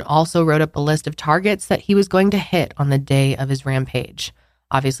 Marvin also wrote up a list of targets that he was going to hit on the day of his rampage.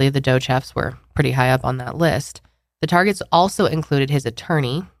 Obviously, the Dochefs were pretty high up on that list. The targets also included his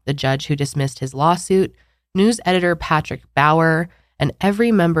attorney, the judge who dismissed his lawsuit, news editor Patrick Bauer, and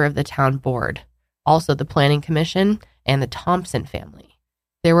every member of the town board, also the planning commission and the Thompson family.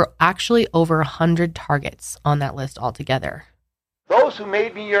 There were actually over 100 targets on that list altogether. Those who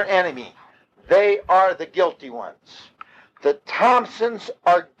made me your enemy, they are the guilty ones. The Thompsons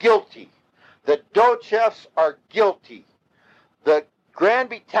are guilty. The Dochefs are guilty. The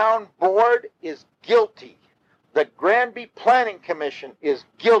Granby Town Board is guilty. The Granby Planning Commission is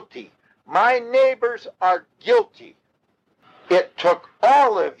guilty. My neighbors are guilty. It took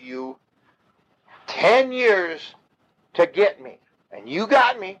all of you 10 years to get me. And you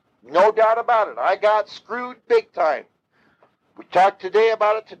got me, no doubt about it. I got screwed big time. We talked today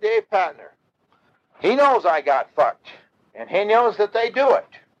about it to Dave Patner. He knows I got fucked. And he knows that they do it.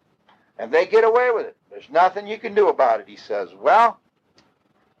 And they get away with it. There's nothing you can do about it, he says. Well,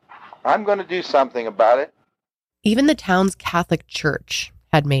 I'm going to do something about it. Even the town's Catholic church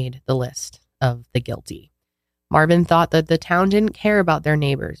had made the list of the guilty. Marvin thought that the town didn't care about their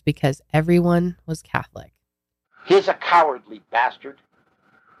neighbors because everyone was Catholic. He's a cowardly bastard.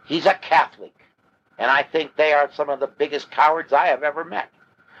 He's a Catholic. And I think they are some of the biggest cowards I have ever met.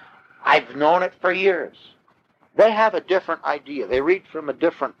 I've known it for years. They have a different idea. They read from a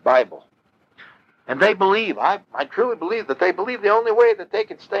different Bible. And they believe, I truly believe that they believe the only way that they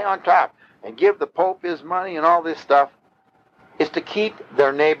can stay on top and give the Pope his money and all this stuff is to keep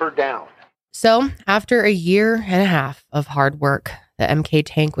their neighbor down. So after a year and a half of hard work, the MK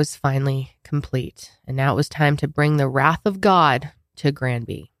tank was finally complete. And now it was time to bring the wrath of God to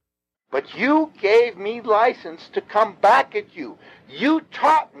Granby. But you gave me license to come back at you. You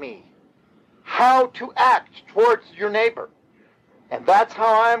taught me how to act towards your neighbor. And that's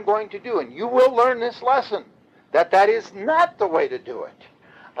how I'm going to do. And you will learn this lesson, that is not the way to do it.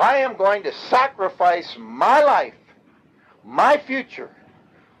 I am going to sacrifice my life, my future,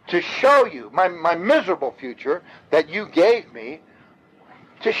 to show you, my miserable future that you gave me,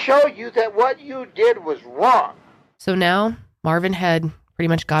 to show you that what you did was wrong. So now Marvin had pretty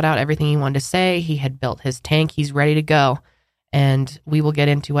much got out everything he wanted to say. He had built his tank. He's ready to go. And we will get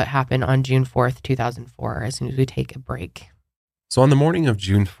into what happened on June 4th, 2004, as soon as we take a break. So on the morning of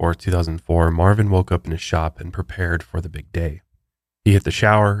June 4th, 2004, Marvin woke up in his shop and prepared for the big day. He hit the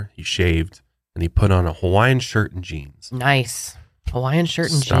shower, he shaved, and he put on a Hawaiian shirt and jeans. Nice. Hawaiian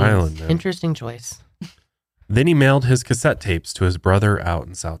shirt and Styling, jeans. man. Interesting choice. Then he mailed his cassette tapes to his brother out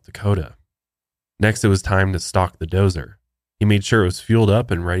in South Dakota. Next, it was time to stock the dozer. He made sure it was fueled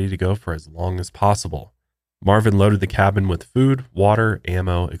up and ready to go for as long as possible. Marvin loaded the cabin with food, water,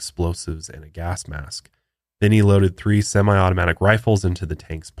 ammo, explosives, and a gas mask. Then he loaded 3 semi-automatic rifles into the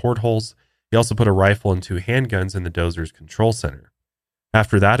tank's portholes. He also put a rifle and 2 handguns in the dozer's control center.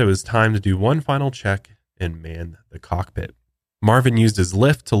 After that, it was time to do one final check and man the cockpit. Marvin used his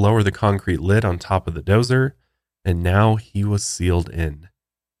lift to lower the concrete lid on top of the dozer, and now he was sealed in.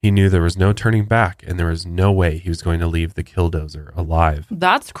 He knew there was no turning back, and there was no way he was going to leave the Killdozer alive.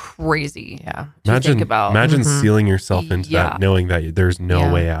 That's crazy. Yeah. Imagine sealing yourself into that, knowing that there's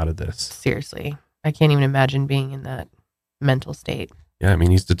no way out of this. Seriously. I can't even imagine being in that mental state. Yeah, I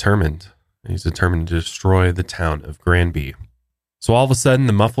mean, he's determined. He's determined to destroy the town of Granby. So all of a sudden,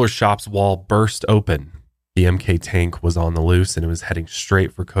 the muffler shop's wall burst open. The MK tank was on the loose, and it was heading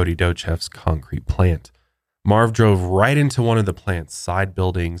straight for Cody Docheff's concrete plant. Marv drove right into one of the plant's side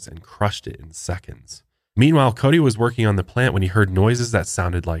buildings and crushed it in seconds. Meanwhile, Cody was working on the plant when he heard noises that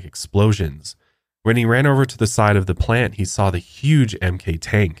sounded like explosions. When he ran over to the side of the plant, he saw the huge MK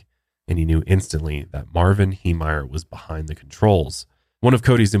tank, and he knew instantly that Marvin Heemeyer was behind the controls. One of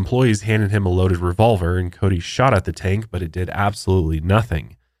Cody's employees handed him a loaded revolver, and Cody shot at the tank, but it did absolutely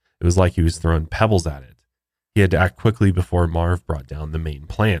nothing. It was like he was throwing pebbles at it. He had to act quickly before Marv brought down the main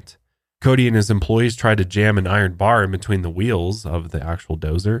plant. Cody and his employees tried to jam an iron bar in between the wheels of the actual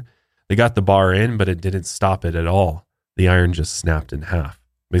dozer. They got the bar in, but it didn't stop it at all. The iron just snapped in half.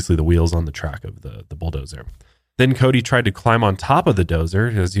 Basically, the wheels on the track of the bulldozer. Then Cody tried to climb on top of the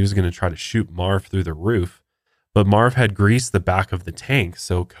dozer as he was going to try to shoot Marv through the roof. But Marv had greased the back of the tank,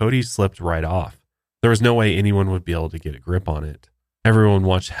 so Cody slipped right off. There was no way anyone would be able to get a grip on it. Everyone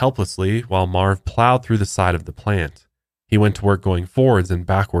watched helplessly while Marv plowed through the side of the plant. He went to work going forwards and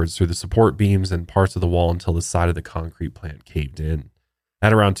backwards through the support beams and parts of the wall until the side of the concrete plant caved in.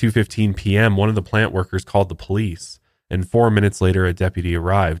 At around 2:15 p.m., one of the plant workers called the police, and 4 minutes later a deputy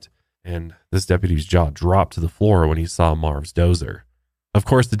arrived, and this deputy's jaw dropped to the floor when he saw Marv's dozer. Of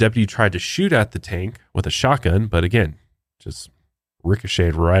course, the deputy tried to shoot at the tank with a shotgun, but again, just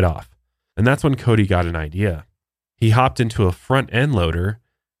ricocheted right off. And that's when Cody got an idea. He hopped into a front end loader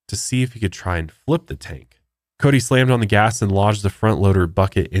to see if he could try and flip the tank. Cody slammed on the gas and lodged the front loader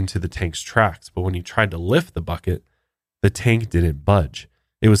bucket into the tank's tracks, but when he tried to lift the bucket, the tank didn't budge.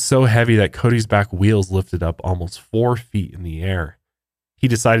 It was so heavy that Cody's back wheels lifted up almost 4 feet in the air. He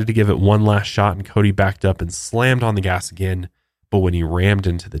decided to give it one last shot, and Cody backed up and slammed on the gas again, but when he rammed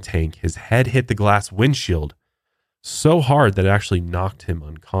into the tank, his head hit the glass windshield so hard that it actually knocked him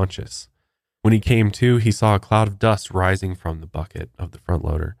unconscious. When he came to, he saw a cloud of dust rising from the bucket of the front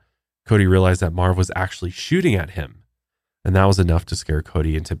loader. Cody realized that Marv was actually shooting at him, and that was enough to scare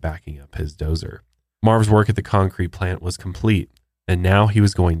Cody into backing up his dozer. Marv's work at the concrete plant was complete, and now he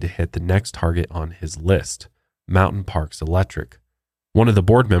was going to hit the next target on his list, Mountain Parks Electric. One of the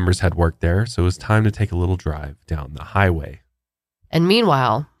board members had worked there, so it was time to take a little drive down the highway. And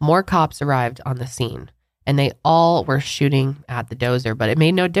meanwhile, more cops arrived on the scene, and they all were shooting at the dozer, but it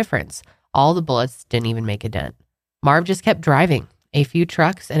made no difference. All the bullets didn't even make a dent. Marv just kept driving. A few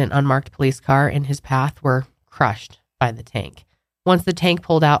trucks and an unmarked police car in his path were crushed by the tank. Once the tank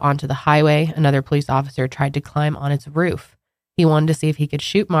pulled out onto the highway, another police officer tried to climb on its roof. He wanted to see if he could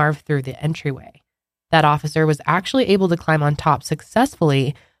shoot Marv through the entryway. That officer was actually able to climb on top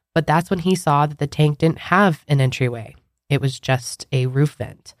successfully, but that's when he saw that the tank didn't have an entryway. It was just a roof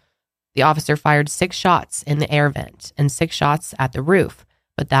vent. The officer fired 6 shots in the air vent and 6 shots at the roof,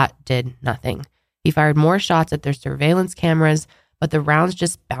 but that did nothing. He fired more shots at their surveillance cameras, but the rounds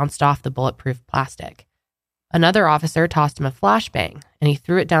just bounced off the bulletproof plastic. Another officer tossed him a flashbang, and he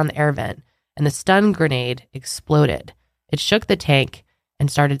threw it down the air vent, and the stun grenade exploded. It shook the tank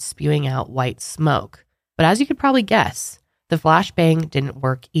and started spewing out white smoke. But as you could probably guess, the flashbang didn't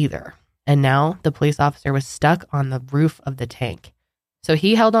work either. And now the police officer was stuck on the roof of the tank. So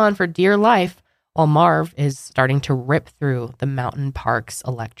he held on for dear life while Marv is starting to rip through the Mountain Parks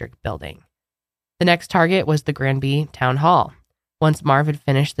Electric building. The next target was the Granby Town Hall. Once Marv had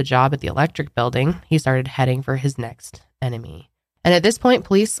finished the job at the electric building, he started heading for his next enemy. And at this point,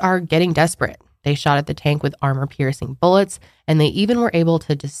 police are getting desperate. They shot at the tank with armor-piercing bullets, and they even were able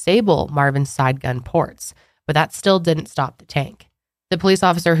to disable Marvin's side gun ports, but that still didn't stop the tank. The police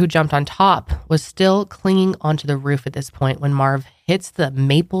officer who jumped on top was still clinging onto the roof at this point when Marv hits the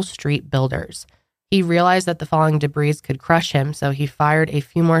Maple Street builders. He realized that the falling debris could crush him, so he fired a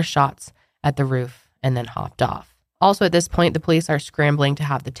few more shots at the roof and then hopped off. Also at this point, the police are scrambling to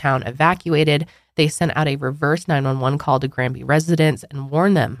have the town evacuated. They sent out a reverse 911 call to Granby residents and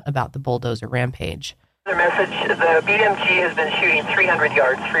warned them about the bulldozer rampage. The message, the BMG has been shooting 300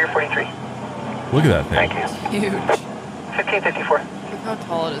 yards, 3 or 43. Look at that thing. Thank you. Huge. 1554. Look how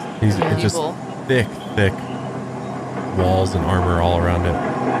tall it is. It's just thick walls and armor all around it.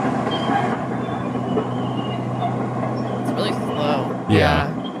 It's really slow.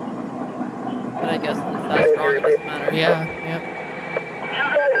 Yeah. But I guess when it's that strong, it doesn't matter. Yeah. You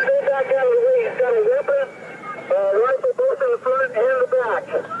guys stay back out of the way. He's got a weapon, rifle both in the front and the back.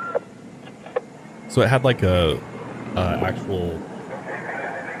 So it had like a actual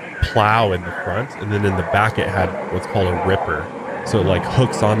plow in the front, and then in the back it had what's called a ripper. So it like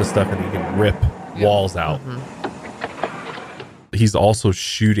hooks onto stuff and you can rip walls out. Mm-hmm. He's also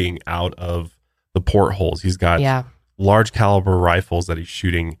shooting out of the portholes. He's got large caliber rifles that he's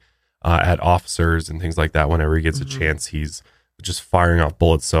shooting at officers and things like that. Whenever he gets a chance, he's just firing off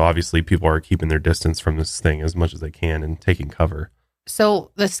bullets. So obviously people are keeping their distance from this thing as much as they can and taking cover.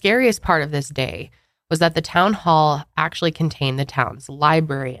 So the scariest part of this day was that the town hall actually contained the town's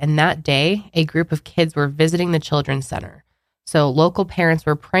library. And that day, a group of kids were visiting the children's center. So local parents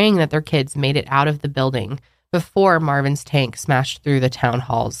were praying that their kids made it out of the building before Marvin's tank smashed through the town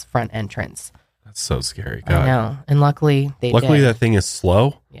hall's front entrance. That's so scary. God. I know. And luckily they did. That thing is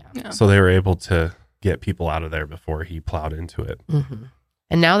slow. Yeah. So they were able to get people out of there before he plowed into it. Mm-hmm.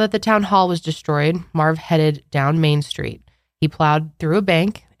 And now that the town hall was destroyed, Marv headed down Main Street. He plowed through a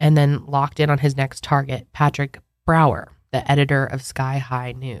bank and then locked in on his next target, Patrick Brower, the editor of Sky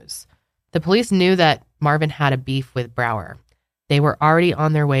High News. The police knew that Marvin had a beef with Brower. They were already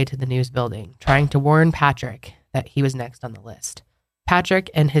on their way to the news building, trying to warn Patrick that he was next on the list. Patrick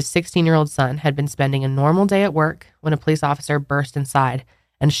and his 16-year-old son had been spending a normal day at work when a police officer burst inside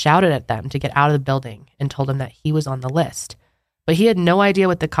and shouted at them to get out of the building and told him that he was on the list. But he had no idea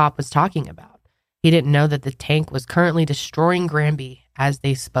what the cop was talking about. He didn't know that the tank was currently destroying Granby as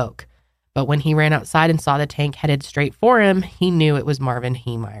they spoke. But when he ran outside and saw the tank headed straight for him, he knew it was Marvin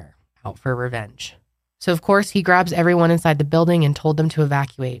Heemeyer, out for revenge. So, of course, he grabs everyone inside the building and told them to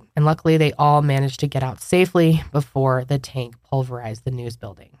evacuate. And luckily, they all managed to get out safely before the tank pulverized the news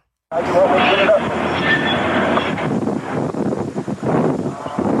building.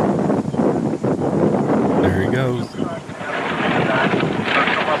 There he goes.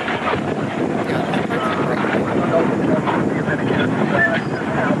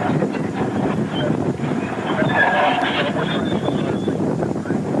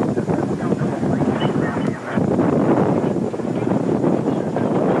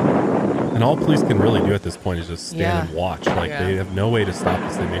 And all police can really do at this point is just stand and watch. Like, they have no way to stop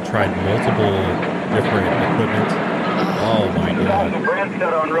this thing. They tried multiple different equipment. Oh, my God.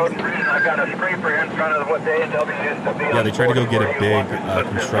 I got a scraper in front of what they used to be. Yeah, they tried to go get a big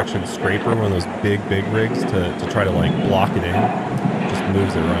construction scraper, one of those big rigs, to try to like block it in. Just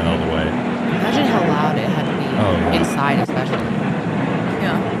moves it right out of the way. Imagine how loud it had to be inside, especially.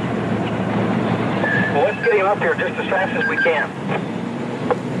 Yeah. Well, let's get him up here just as fast as we can.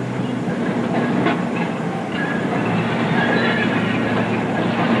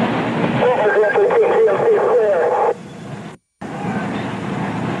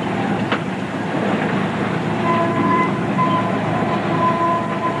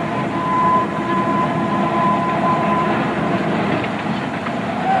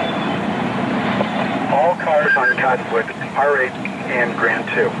 All cars on Cottonwood, R8 and Grand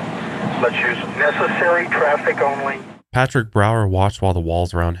 2. Let's use necessary traffic only. Patrick Brower watched while the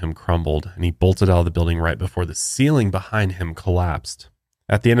walls around him crumbled, and he bolted out of the building right before the ceiling behind him collapsed.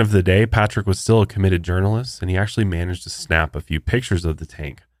 At the end of the day, Patrick was still a committed journalist, and he actually managed to snap a few pictures of the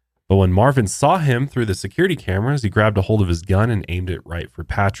tank. But when Marvin saw him through the security cameras, he grabbed a hold of his gun and aimed it right for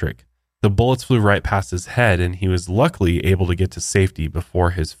Patrick. The bullets flew right past his head, and he was luckily able to get to safety before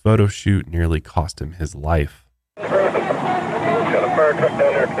his photo shoot nearly cost him his life. Got a fire truck down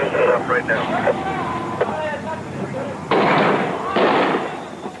there finishing it up right now.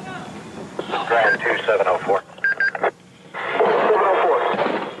 Grand 2704.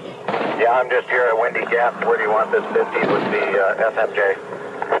 704. Yeah, I'm just here at Windy Gap. Where do you want this 50 with the FMJ?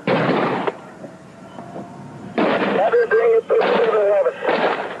 Have it bring it to 711.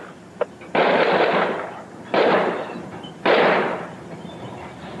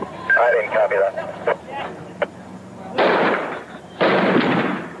 I didn't copy that.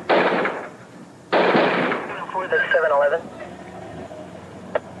 For the 711.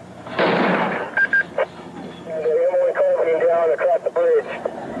 And the M1 coming down across the bridge.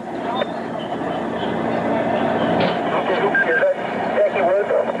 Is that Jackie Woods?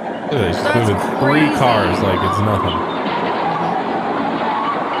 Look at this, he's moving 3 cars like it's nothing.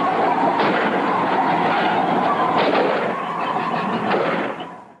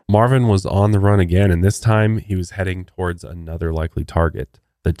 Marvin was on the run again, and this time he was heading towards another likely target,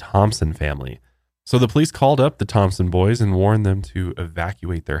 the Thompson family. So the police called up the Thompson boys and warned them to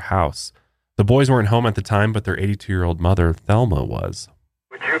evacuate their house. The boys weren't home at the time, but their 82-year-old mother, Thelma, was.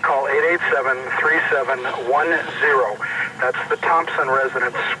 Would you call 887-3710? That's the Thompson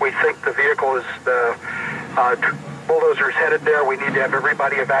residence. We think the vehicle is the bulldozer's headed there. We need to have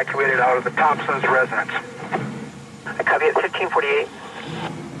everybody evacuated out of the Thompson's residence. I copy it, 1548.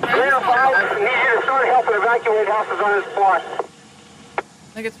 Green 5, need you to start helping evacuate houses on this block.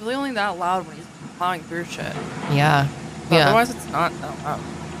 Like, it's really only that loud when he's plowing through shit. Yeah. Otherwise, it's not that loud.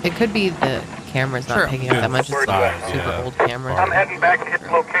 It could be the camera's not picking up that much. It's super old camera. I'm heading back to his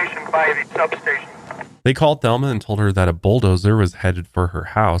location by the substation. They called Thelma and told her that a bulldozer was headed for her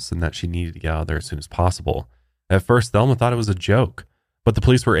house and that she needed to get out of there as soon as possible. At first, Thelma thought it was a joke, but the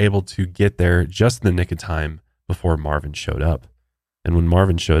police were able to get there just in the nick of time before Marvin showed up. And when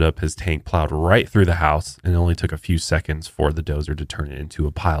Marvin showed up, his tank plowed right through the house, and it only took a few seconds for the dozer to turn it into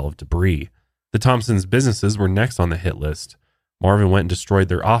a pile of debris. The Thompsons' businesses were next on the hit list. Marvin went and destroyed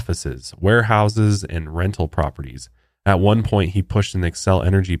their offices, warehouses, and rental properties. At one point, he pushed an Excel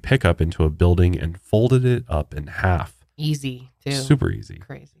Energy pickup into a building and folded it up in half. Easy, too. Super easy.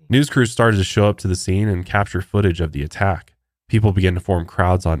 Crazy. News crews started to show up to the scene and capture footage of the attack. People began to form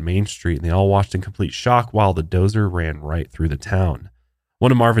crowds on Main Street, and they all watched in complete shock while the dozer ran right through the town.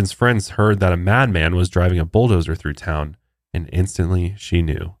 One of Marvin's friends heard that a madman was driving a bulldozer through town, and instantly she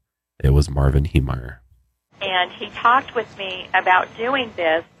knew it was Marvin Heemeyer. And he talked with me about doing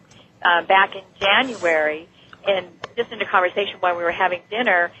this back in January, and just in a conversation while we were having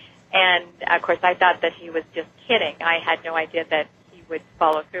dinner. And, of course, I thought that he was just kidding. I had no idea that he would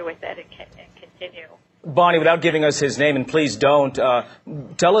follow through with it and continue. Bonnie, without giving us his name, and please don't,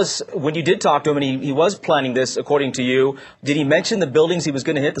 tell us, when you did talk to him and he was planning this, according to you, did he mention the buildings he was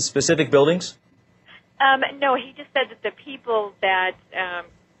going to hit, the specific buildings? No, he just said that the people that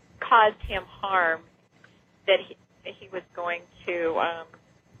caused him harm, that he was going to,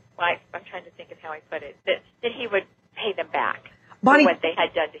 I'm trying to think of how I put it, that he would pay them back for what they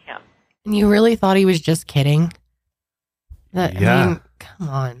had done to him. And you really thought he was just kidding? I mean, come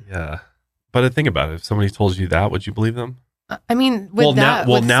on. Yeah. But think about it. If somebody told you that, would you believe them? I mean,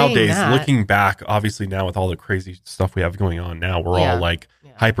 nowadays, looking back, obviously now with all the crazy stuff we have going on now, we're all like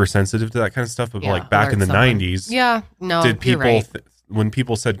hypersensitive to that kind of stuff. But like back in the 90s, did people, when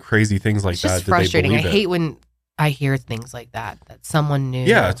people said crazy things like that, did frustrating. They believe I hate when I hear things like that someone knew.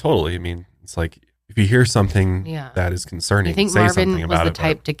 Yeah, totally. I mean, it's like if you hear something that is concerning, you think say Marvin something about was it. The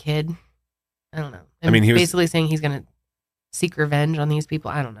type to kid? I don't know. I mean, he was basically saying he's going to seek revenge on these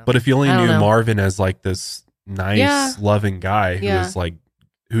people. I don't know. But if you only knew Marvin as like this nice, loving guy who was like,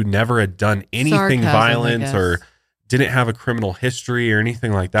 who never had done anything violent or didn't have a criminal history or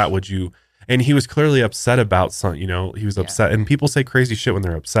anything like that, would you? And he was clearly upset about something, you know, he was upset. And people say crazy shit when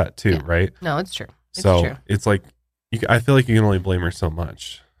they're upset too, right? No, it's true. It's like, I feel like you can only blame her so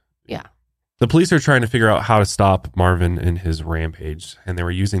much. Yeah. The police are trying to figure out how to stop Marvin in his rampage, and they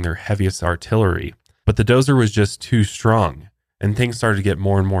were using their heaviest artillery. But the dozer was just too strong, and things started to get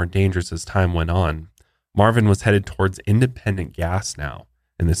more and more dangerous as time went on. Marvin was headed towards independent gas now,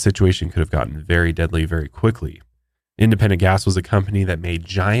 and the situation could have gotten very deadly very quickly. Independent Gas was a company that made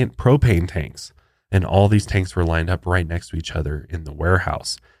giant propane tanks, and all these tanks were lined up right next to each other in the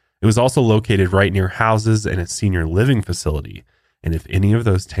warehouse. It was also located right near houses and a senior living facility, and if any of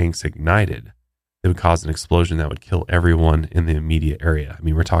those tanks ignited, it would cause an explosion that would kill everyone in the immediate area. I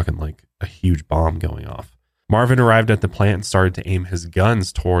mean, we're talking like a huge bomb going off. Marvin arrived at the plant and started to aim his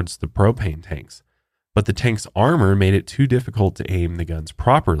guns towards the propane tanks, but the tank's armor made it too difficult to aim the guns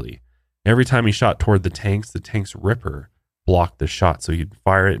properly. Every time he shot toward the tank's ripper blocked the shot, so he'd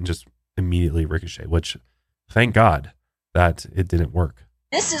fire it and just immediately ricochet, which, thank God, that it didn't work.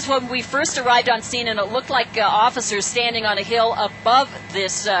 This is when we first arrived on scene, and it looked like officers standing on a hill above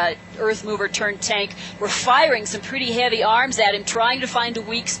this earth mover turned tank were firing some pretty heavy arms at him, trying to find a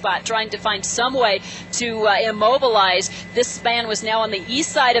weak spot, trying to find some way to immobilize. This man was now on the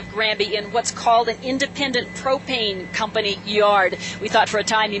east side of Granby in what's called an independent propane company yard. We thought for a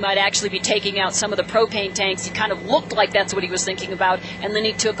time he might actually be taking out some of the propane tanks. He kind of looked like that's what he was thinking about, and then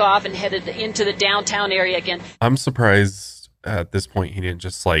he took off and headed into the downtown area again. I'm surprised at this point he didn't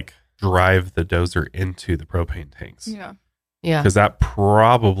just like drive the dozer into the propane tanks. Yeah. Because that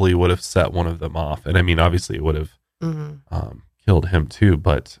probably would have set one of them off. And I mean, obviously it would have killed him too,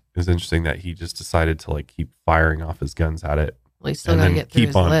 but it was interesting that he just decided to like keep firing off his guns at it. Well, he's still gonna get through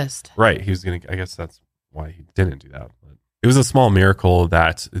his list. Right. He was gonna, I guess that's why he didn't do that. But it was a small miracle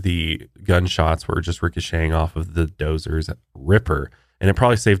that the gunshots were just ricocheting off of the dozer's ripper. And it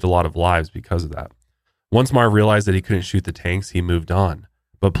probably saved a lot of lives because of that. Once Marv realized that he couldn't shoot the tanks, he moved on,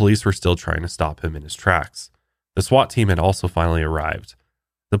 but police were still trying to stop him in his tracks. The SWAT team had also finally arrived.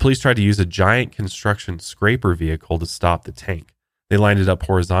 The police tried to use a giant construction scraper vehicle to stop the tank. They lined it up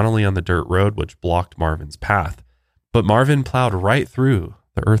horizontally on the dirt road, which blocked Marvin's path. But Marvin plowed right through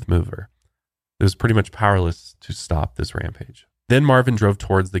the earth mover. It was pretty much powerless to stop this rampage. Then Marvin drove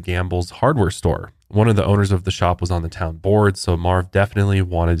towards the Gamble's hardware store. One of the owners of the shop was on the town board, so Marv definitely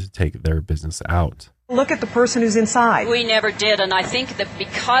wanted to take their business out. Look at the person who's inside. We never did, and I think that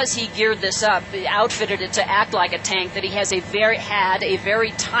because he geared this up, outfitted it to act like a tank, that he has a very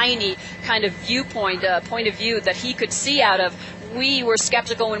tiny kind of point of view that he could see out of. We were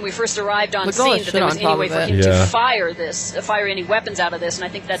skeptical when we first arrived on scene that there was any way for him to fire any weapons out of this, and I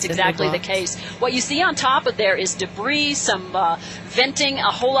think that's exactly the case. What you see on top of there is debris, some venting,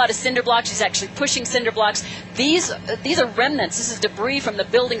 a whole lot of cinder blocks. He's actually pushing cinder blocks. These are remnants. This is debris from the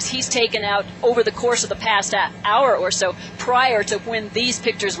buildings he's taken out over the course of the past hour or so prior to when these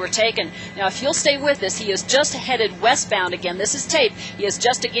pictures were taken. Now, if you'll stay with us, he has just headed westbound again. This is tape. He has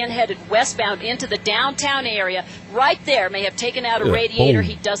just again headed westbound into the downtown area. Right there may have taken out a radiator.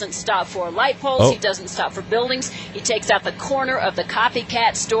 He doesn't stop for light poles. He doesn't stop for buildings. He takes out the corner of the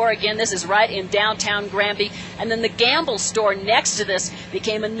copycat store. Again, this is right in downtown Granby. And then the Gamble store next to this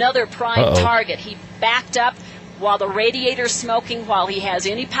became another prime target. He backed up while the radiator's smoking, while he has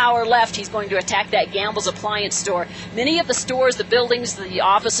any power left. He's going to attack that Gamble's appliance store. Many of the stores, the buildings, the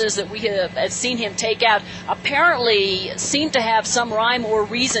offices that we have seen him take out apparently seem to have some rhyme or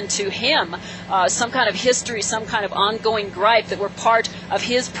reason to him, some kind of history, some kind of ongoing gripe that were part of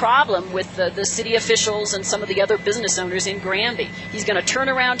his problem with the city officials and some of the other business owners in Granby. He's going to turn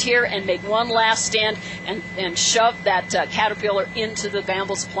around here and make one last stand and shove that Caterpillar into the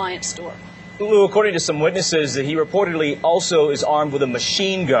Gamble's appliance store. Lou, according to some witnesses, he reportedly also is armed with a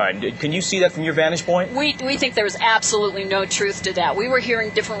machine gun. Can you see that from your vantage point? We think there is absolutely no truth to that. We were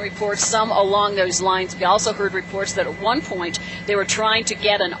hearing different reports, some along those lines. We also heard reports that at one point they were trying to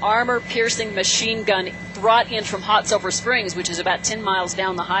get an armor-piercing machine gun brought in from Hot Sulphur Springs, which is about 10 miles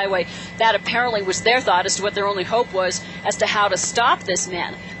down the highway. That apparently was their thought as to what their only hope was as to how to stop this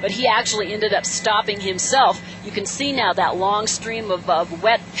man. But he actually ended up stopping himself. You can see now that long stream of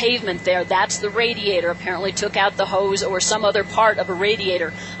wet pavement there. That's the radiator. Apparently took out the hose or some other part of a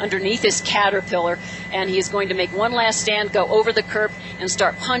radiator underneath this Caterpillar, and he is going to make one last stand, go over the curb, and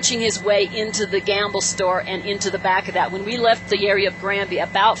start punching his way into the Gamble store and into the back of that. When we left the area of Granby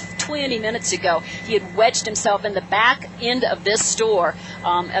about 20 minutes ago. He had wedged himself in the back end of this store,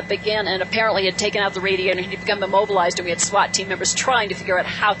 and apparently had taken out the radiator, and he'd become immobilized, and we had SWAT team members trying to figure out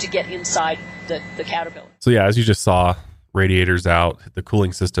how to get inside the Caterpillar. So yeah, as you just saw, radiators out, the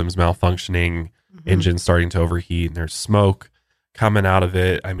cooling system's malfunctioning, engine starting to overheat, and there's smoke coming out of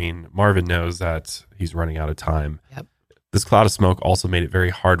it. I mean, Marvin knows that he's running out of time. Yep. This cloud of smoke also made it very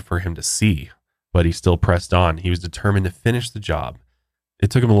hard for him to see, but he still pressed on. He was determined to finish the job. It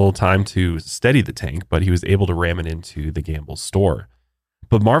took him a little time to steady the tank, but he was able to ram it into the Gamble store.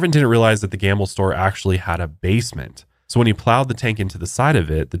 But Marvin didn't realize that the Gamble store actually had a basement. So when he plowed the tank into the side of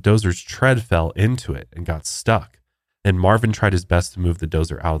it, the dozer's tread fell into it and got stuck. And Marvin tried his best to move the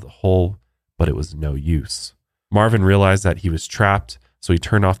dozer out of the hole, but it was no use. Marvin realized that he was trapped, so he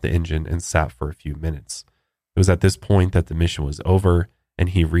turned off the engine and sat for a few minutes. It was at this point that the mission was over and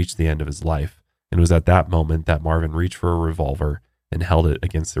he reached the end of his life. And it was at that moment that Marvin reached for a revolver and held it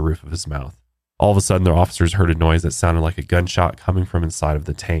against the roof of his mouth. All of a sudden, the officers heard a noise that sounded like a gunshot coming from inside of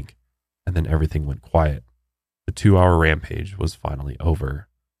the tank, and then everything went quiet. The 2-hour rampage was finally over.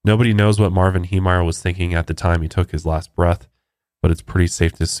 Nobody knows what Marvin Heemeyer was thinking at the time he took his last breath, but it's pretty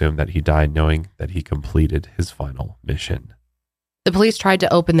safe to assume that he died knowing that he completed his final mission. The police tried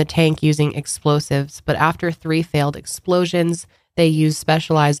to open the tank using explosives, but after 3 failed explosions, they used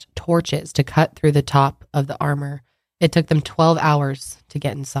specialized torches to cut through the top of the armor. It took them 12 hours to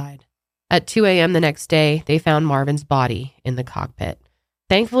get inside. At 2 a.m. the next day, they found Marvin's body in the cockpit.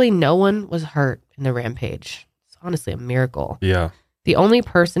 Thankfully, no one was hurt in the rampage. It's honestly a miracle. Yeah. The only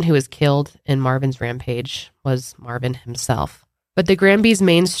person who was killed in Marvin's rampage was Marvin himself. But the Granby's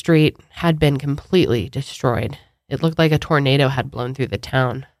main street had been completely destroyed. It looked like a tornado had blown through the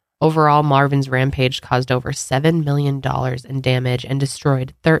town. Overall, Marvin's rampage caused over $7 million in damage and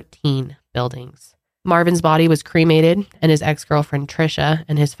destroyed 13 buildings. Marvin's body was cremated, and his ex-girlfriend Trisha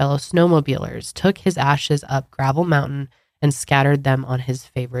and his fellow snowmobilers took his ashes up Gravel Mountain and scattered them on his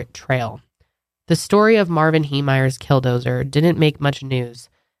favorite trail. The story of Marvin Heemeyer's Killdozer didn't make much news,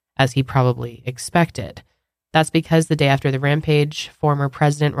 as he probably expected. That's because the day after the rampage, former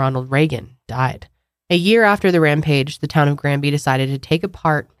President Ronald Reagan died. A year after the rampage, the town of Granby decided to take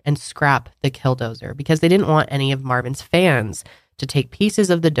apart and scrap the Killdozer because they didn't want any of Marvin's fans to take pieces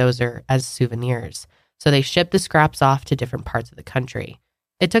of the dozer as souvenirs. So they shipped the scraps off to different parts of the country.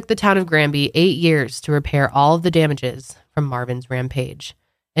 It took the town of Granby 8 years to repair all of the damages from Marvin's rampage.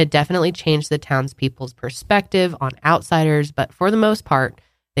 It definitely changed the townspeople's perspective on outsiders, but for the most part,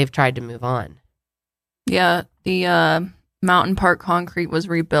 they've tried to move on. Yeah, the Mountain Park concrete was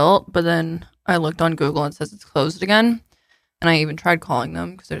rebuilt, but then I looked on Google and it says it's closed again. And I even tried calling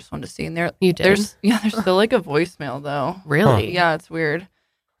them because I just wanted to see. And you did? There's still like a voicemail though. Really? Huh. Yeah, it's weird.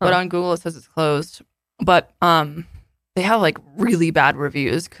 But on Google it says it's closed. But they have like really bad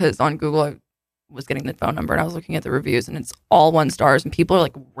reviews because on Google I was getting the phone number and I was looking at the reviews and it's all 1 stars and people are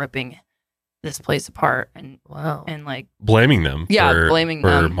like ripping this place apart and wow, and like blaming them. Blaming for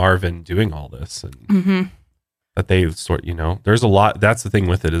them. Marvin doing all this and that they sort. There's a lot. That's the thing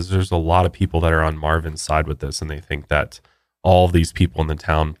with it is there's a lot of people that are on Marvin's side with this and they think that all of these people in the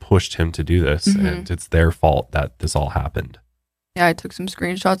town pushed him to do this and it's their fault that this all happened. Yeah, I took some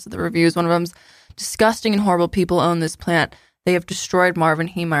screenshots of the reviews. One of them's disgusting and horrible people own this plant. They have destroyed Marvin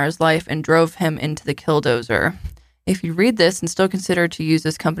Heemeyer's life and drove him into the Killdozer. If you read this and still consider to use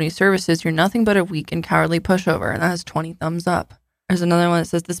this company's services, you're nothing but a weak and cowardly pushover. And that has 20 thumbs up. There's another one that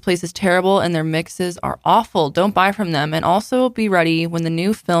says, this place is terrible and their mixes are awful. Don't buy from them. And also be ready when the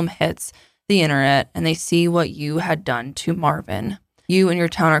new film hits the internet and they see what you had done to Marvin. You and your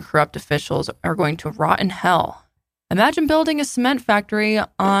town of corrupt officials are going to rot in hell. Imagine building a cement factory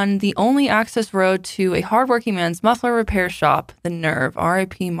on the only access road to a hardworking man's muffler repair shop. The nerve.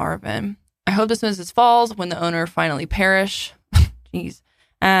 R.I.P. Marvin. I hope this business falls when the owner finally perish. Jeez.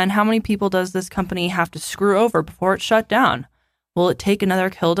 And how many people does this company have to screw over before it's shut down? Will it take another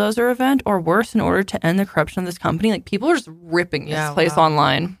Killdozer event or worse in order to end the corruption of this company? Like, people are just ripping this place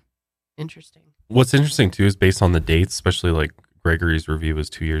online. Interesting. What's interesting, too, is based on the dates, especially like Gregory's review was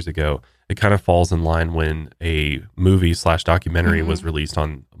 2 years ago. It kind of falls in line when a movie/documentary was released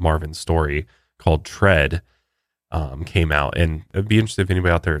on Marvin's story called Tread came out. And it'd be interesting if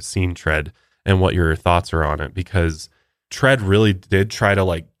anybody out there has seen Tread and what your thoughts are on it, because Tread really did try to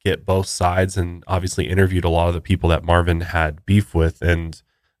like get both sides and obviously interviewed a lot of the people that Marvin had beef with. And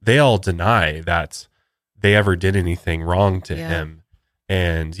they all deny that they ever did anything wrong to him.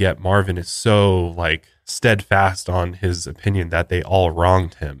 And yet Marvin is so like steadfast on his opinion that they all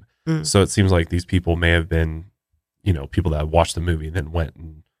wronged him. So it seems like these people may have been, people that watched the movie and then went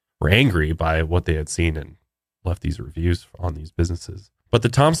and were angry by what they had seen and left these reviews on these businesses. But the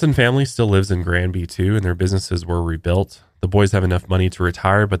Thompson family still lives in Granby too, and their businesses were rebuilt. The boys have enough money to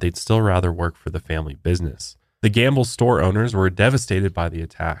retire, but they'd still rather work for the family business. The Gamble store owners were devastated by the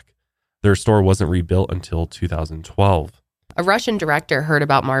attack. Their store wasn't rebuilt until 2012. A Russian director heard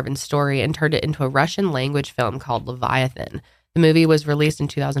about Marvin's story and turned it into a Russian language film called Leviathan. The movie was released in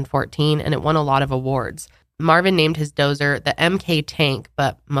 2014, and it won a lot of awards. Marvin named his dozer the MK Tank,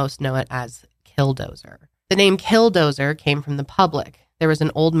 but most know it as Killdozer. The name Killdozer came from the public. There was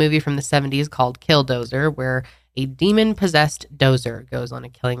an old movie from the 70s called Killdozer, where a demon-possessed dozer goes on a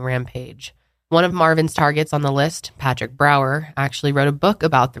killing rampage. One of Marvin's targets on the list, Patrick Brower, actually wrote a book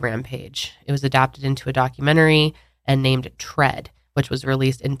about the rampage. It was adapted into a documentary and named Tread, which was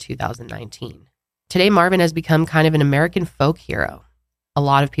released in 2019. Today, Marvin has become kind of an American folk hero. A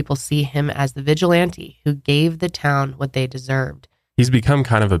lot of people see him as the vigilante who gave the town what they deserved. He's become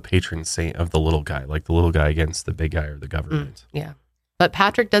kind of a patron saint of the little guy, like the little guy against the big guy or the government. Yeah. But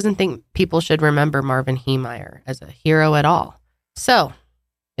Patrick doesn't think people should remember Marvin Heemeyer as a hero at all. So,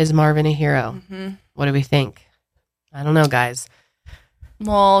 is Marvin a hero? Mm-hmm. What do we think? I don't know, guys.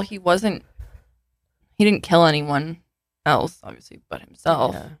 Well, he didn't kill anyone else, obviously, but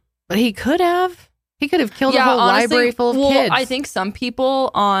himself. Yeah. But he could have. He could have killed a whole honestly, library full of kids. I think some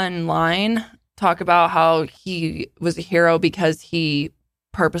people online talk about how he was a hero because he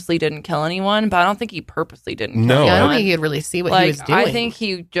purposely didn't kill anyone, but I don't think he purposely didn't kill anyone. I don't think he could really see what he was doing. I think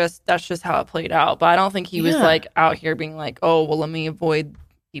that's just how it played out. But I don't think he was like out here being like, oh, well, let me avoid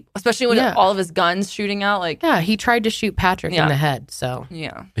people. Especially with all of his guns shooting out. Like, yeah, he tried to shoot Patrick in the head. So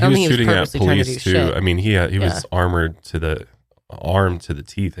yeah, he was shooting at police too. Shit. I mean, he was armed to the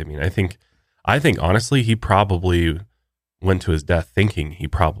teeth. I mean, I think honestly, he probably went to his death thinking he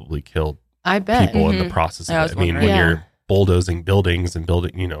probably killed people in the process of it. I mean, when you're bulldozing buildings and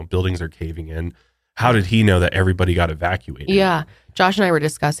buildings are caving in, how did he know that everybody got evacuated? Yeah. Josh and I were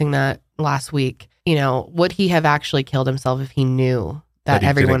discussing that last week. Would he have actually killed himself if he knew that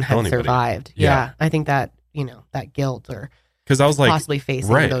everyone had survived? Yeah. I think that, that guilt or because I was like, possibly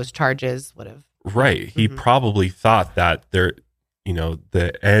facing those charges would have. Right. He probably thought that the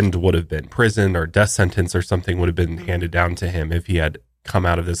end would have been prison or death sentence or something would have been handed down to him if he had come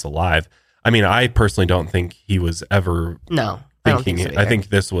out of this alive. I mean, I personally don't think he was ever thinking I don't think so I think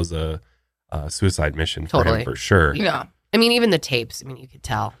this was a suicide mission for him for sure. Yeah. I mean, even the tapes, you could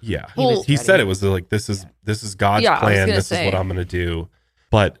tell. Yeah. He said it was like, this is God's plan. This is what I'm going to do.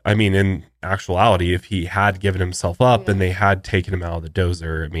 But I mean, in actuality, if he had given himself up and they had taken him out of the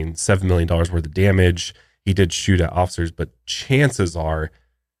dozer, I mean, $7 million worth of damage. He did shoot at officers, but chances are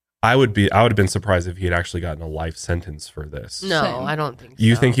I would have been surprised if he had actually gotten a life sentence for this. No, I don't think so.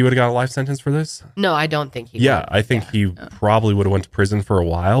 You think he would have got a life sentence for this? No, I don't think he would. Yeah, I think he probably would have went to prison for a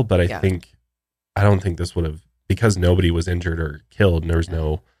while, but I don't think this would have, because nobody was injured or killed and there was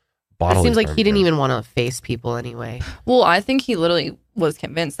no bodily It seems like harm he didn't here. even want to face people anyway. Well, I think he literally was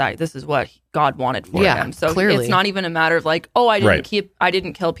convinced that this is what God wanted for him. So clearly. It's not even a matter of like, oh, I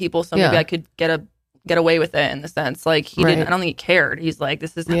didn't kill people, so maybe I could get away with it in the sense. Like he didn't, I don't think he cared. He's like,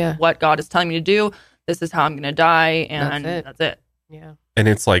 this is what God is telling me to do. This is how I'm going to die. And that's it. Yeah. And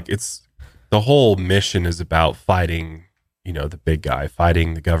it's like, the whole mission is about fighting, the big guy,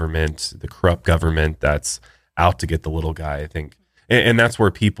 fighting the government, the corrupt government that's out to get the little guy, I think. And that's where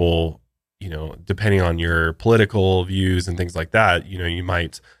people, depending on your political views and things like that, you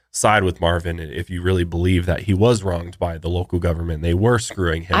might side with Marvin if you really believe that he was wronged by the local government. They were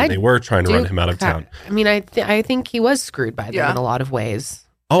screwing him. They were trying to run him out of town. I mean, I think he was screwed by them in a lot of ways.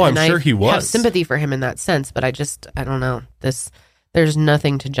 Oh, I'm sure he was. I have sympathy for him in that sense, but I don't know. There's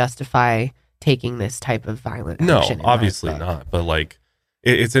nothing to justify taking this type of violent action. No, obviously not. But like,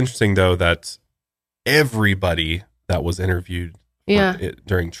 it's interesting though that everybody that was interviewed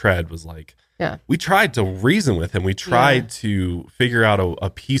during Tread was like, we tried to reason with him. We tried to figure out a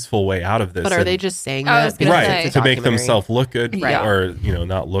peaceful way out of this. But are they just saying that? To make themselves look good or, Right.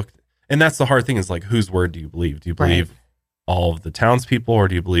 Not look. And that's the hard thing is like, whose word do you believe? Do you believe all of the townspeople or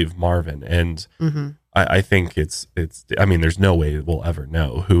do you believe Marvin? And I think it's, there's no way we'll ever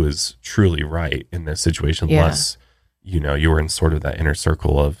know who is truly right in this situation unless, you were in sort of that inner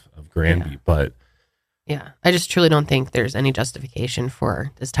circle of Granby. But yeah, I just truly don't think there's any justification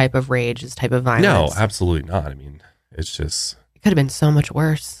for this type of rage, this type of violence. No, absolutely not. I mean, it's just... It could have been so much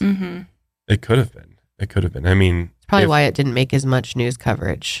worse. Mm-hmm. It could have been. I mean... It's probably why it didn't make as much news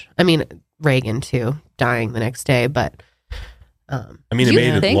coverage. I mean, Reagan, too, dying the next day, but... it made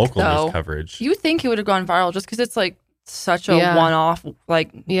it local news coverage. You think it would have gone viral just because it's like such a one-off,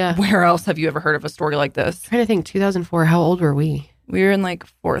 like, where else have you ever heard of a story like this? I'm trying to think, 2004, how old were we? We were in like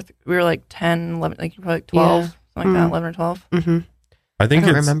fourth. We were like 10, 11, like you're probably like 12, something like that, 11 or 12. Mm-hmm. I think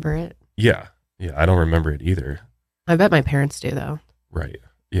don't remember it. Yeah. Yeah. I don't remember it either. I bet my parents do, though. Right.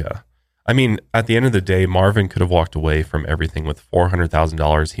 Yeah. I mean, at the end of the day, Marvin could have walked away from everything with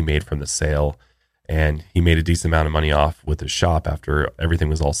 $400,000 he made from the sale. And he made a decent amount of money off with his shop after everything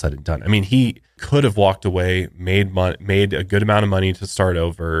was all said and done. I mean, he could have walked away, made a good amount of money to start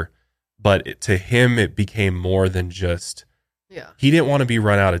over. But to him, it became more than just... Yeah. He didn't want to be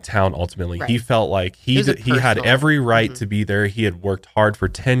run out of town ultimately. Right. He felt like he had every right to be there. He had worked hard for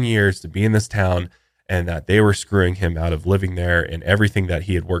 10 years to be in this town, and that they were screwing him out of living there and everything that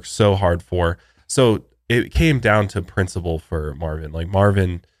he had worked so hard for. So it came down to principle for Marvin. Like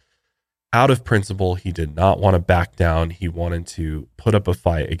Marvin, out of principle, he did not want to back down. He wanted to put up a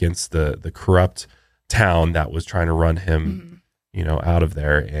fight against the corrupt town that was trying to run him, out of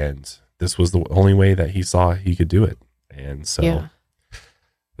there. And this was the only way that he saw he could do it. And so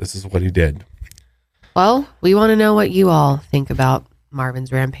this is what he did. Well, we want to know what you all think about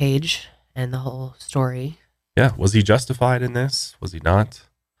Marvin's rampage and the whole story. Yeah. Was he justified in this? Was he not?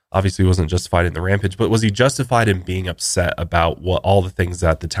 Obviously, he wasn't justified in the rampage, but was he justified in being upset about all the things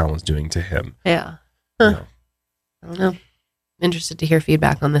that the town was doing to him? Yeah. Huh. I don't know. Interested to hear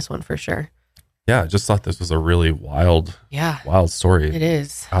feedback on this one for sure. Yeah, I just thought this was a really wild story. It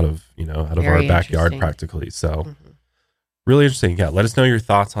is. Out of our backyard practically. So really interesting. Yeah, let us know your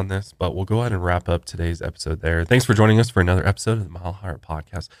thoughts on this, but we'll go ahead and wrap up today's episode there. Thanks for joining us for another episode of the Mile Higher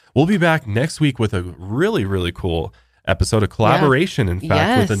Podcast. We'll be back next week with a really, really cool episode, a collaboration, in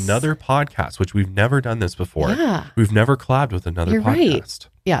fact, with another podcast, which we've never done this before. Yeah. We've never collabed with another podcast. Right.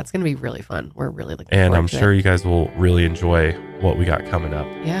 Yeah, it's going to be really fun. We're really looking forward to it. And I'm sure you guys will really enjoy what we got coming up.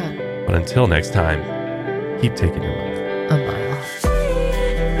 Yeah. But until next time, keep taking your life a mile.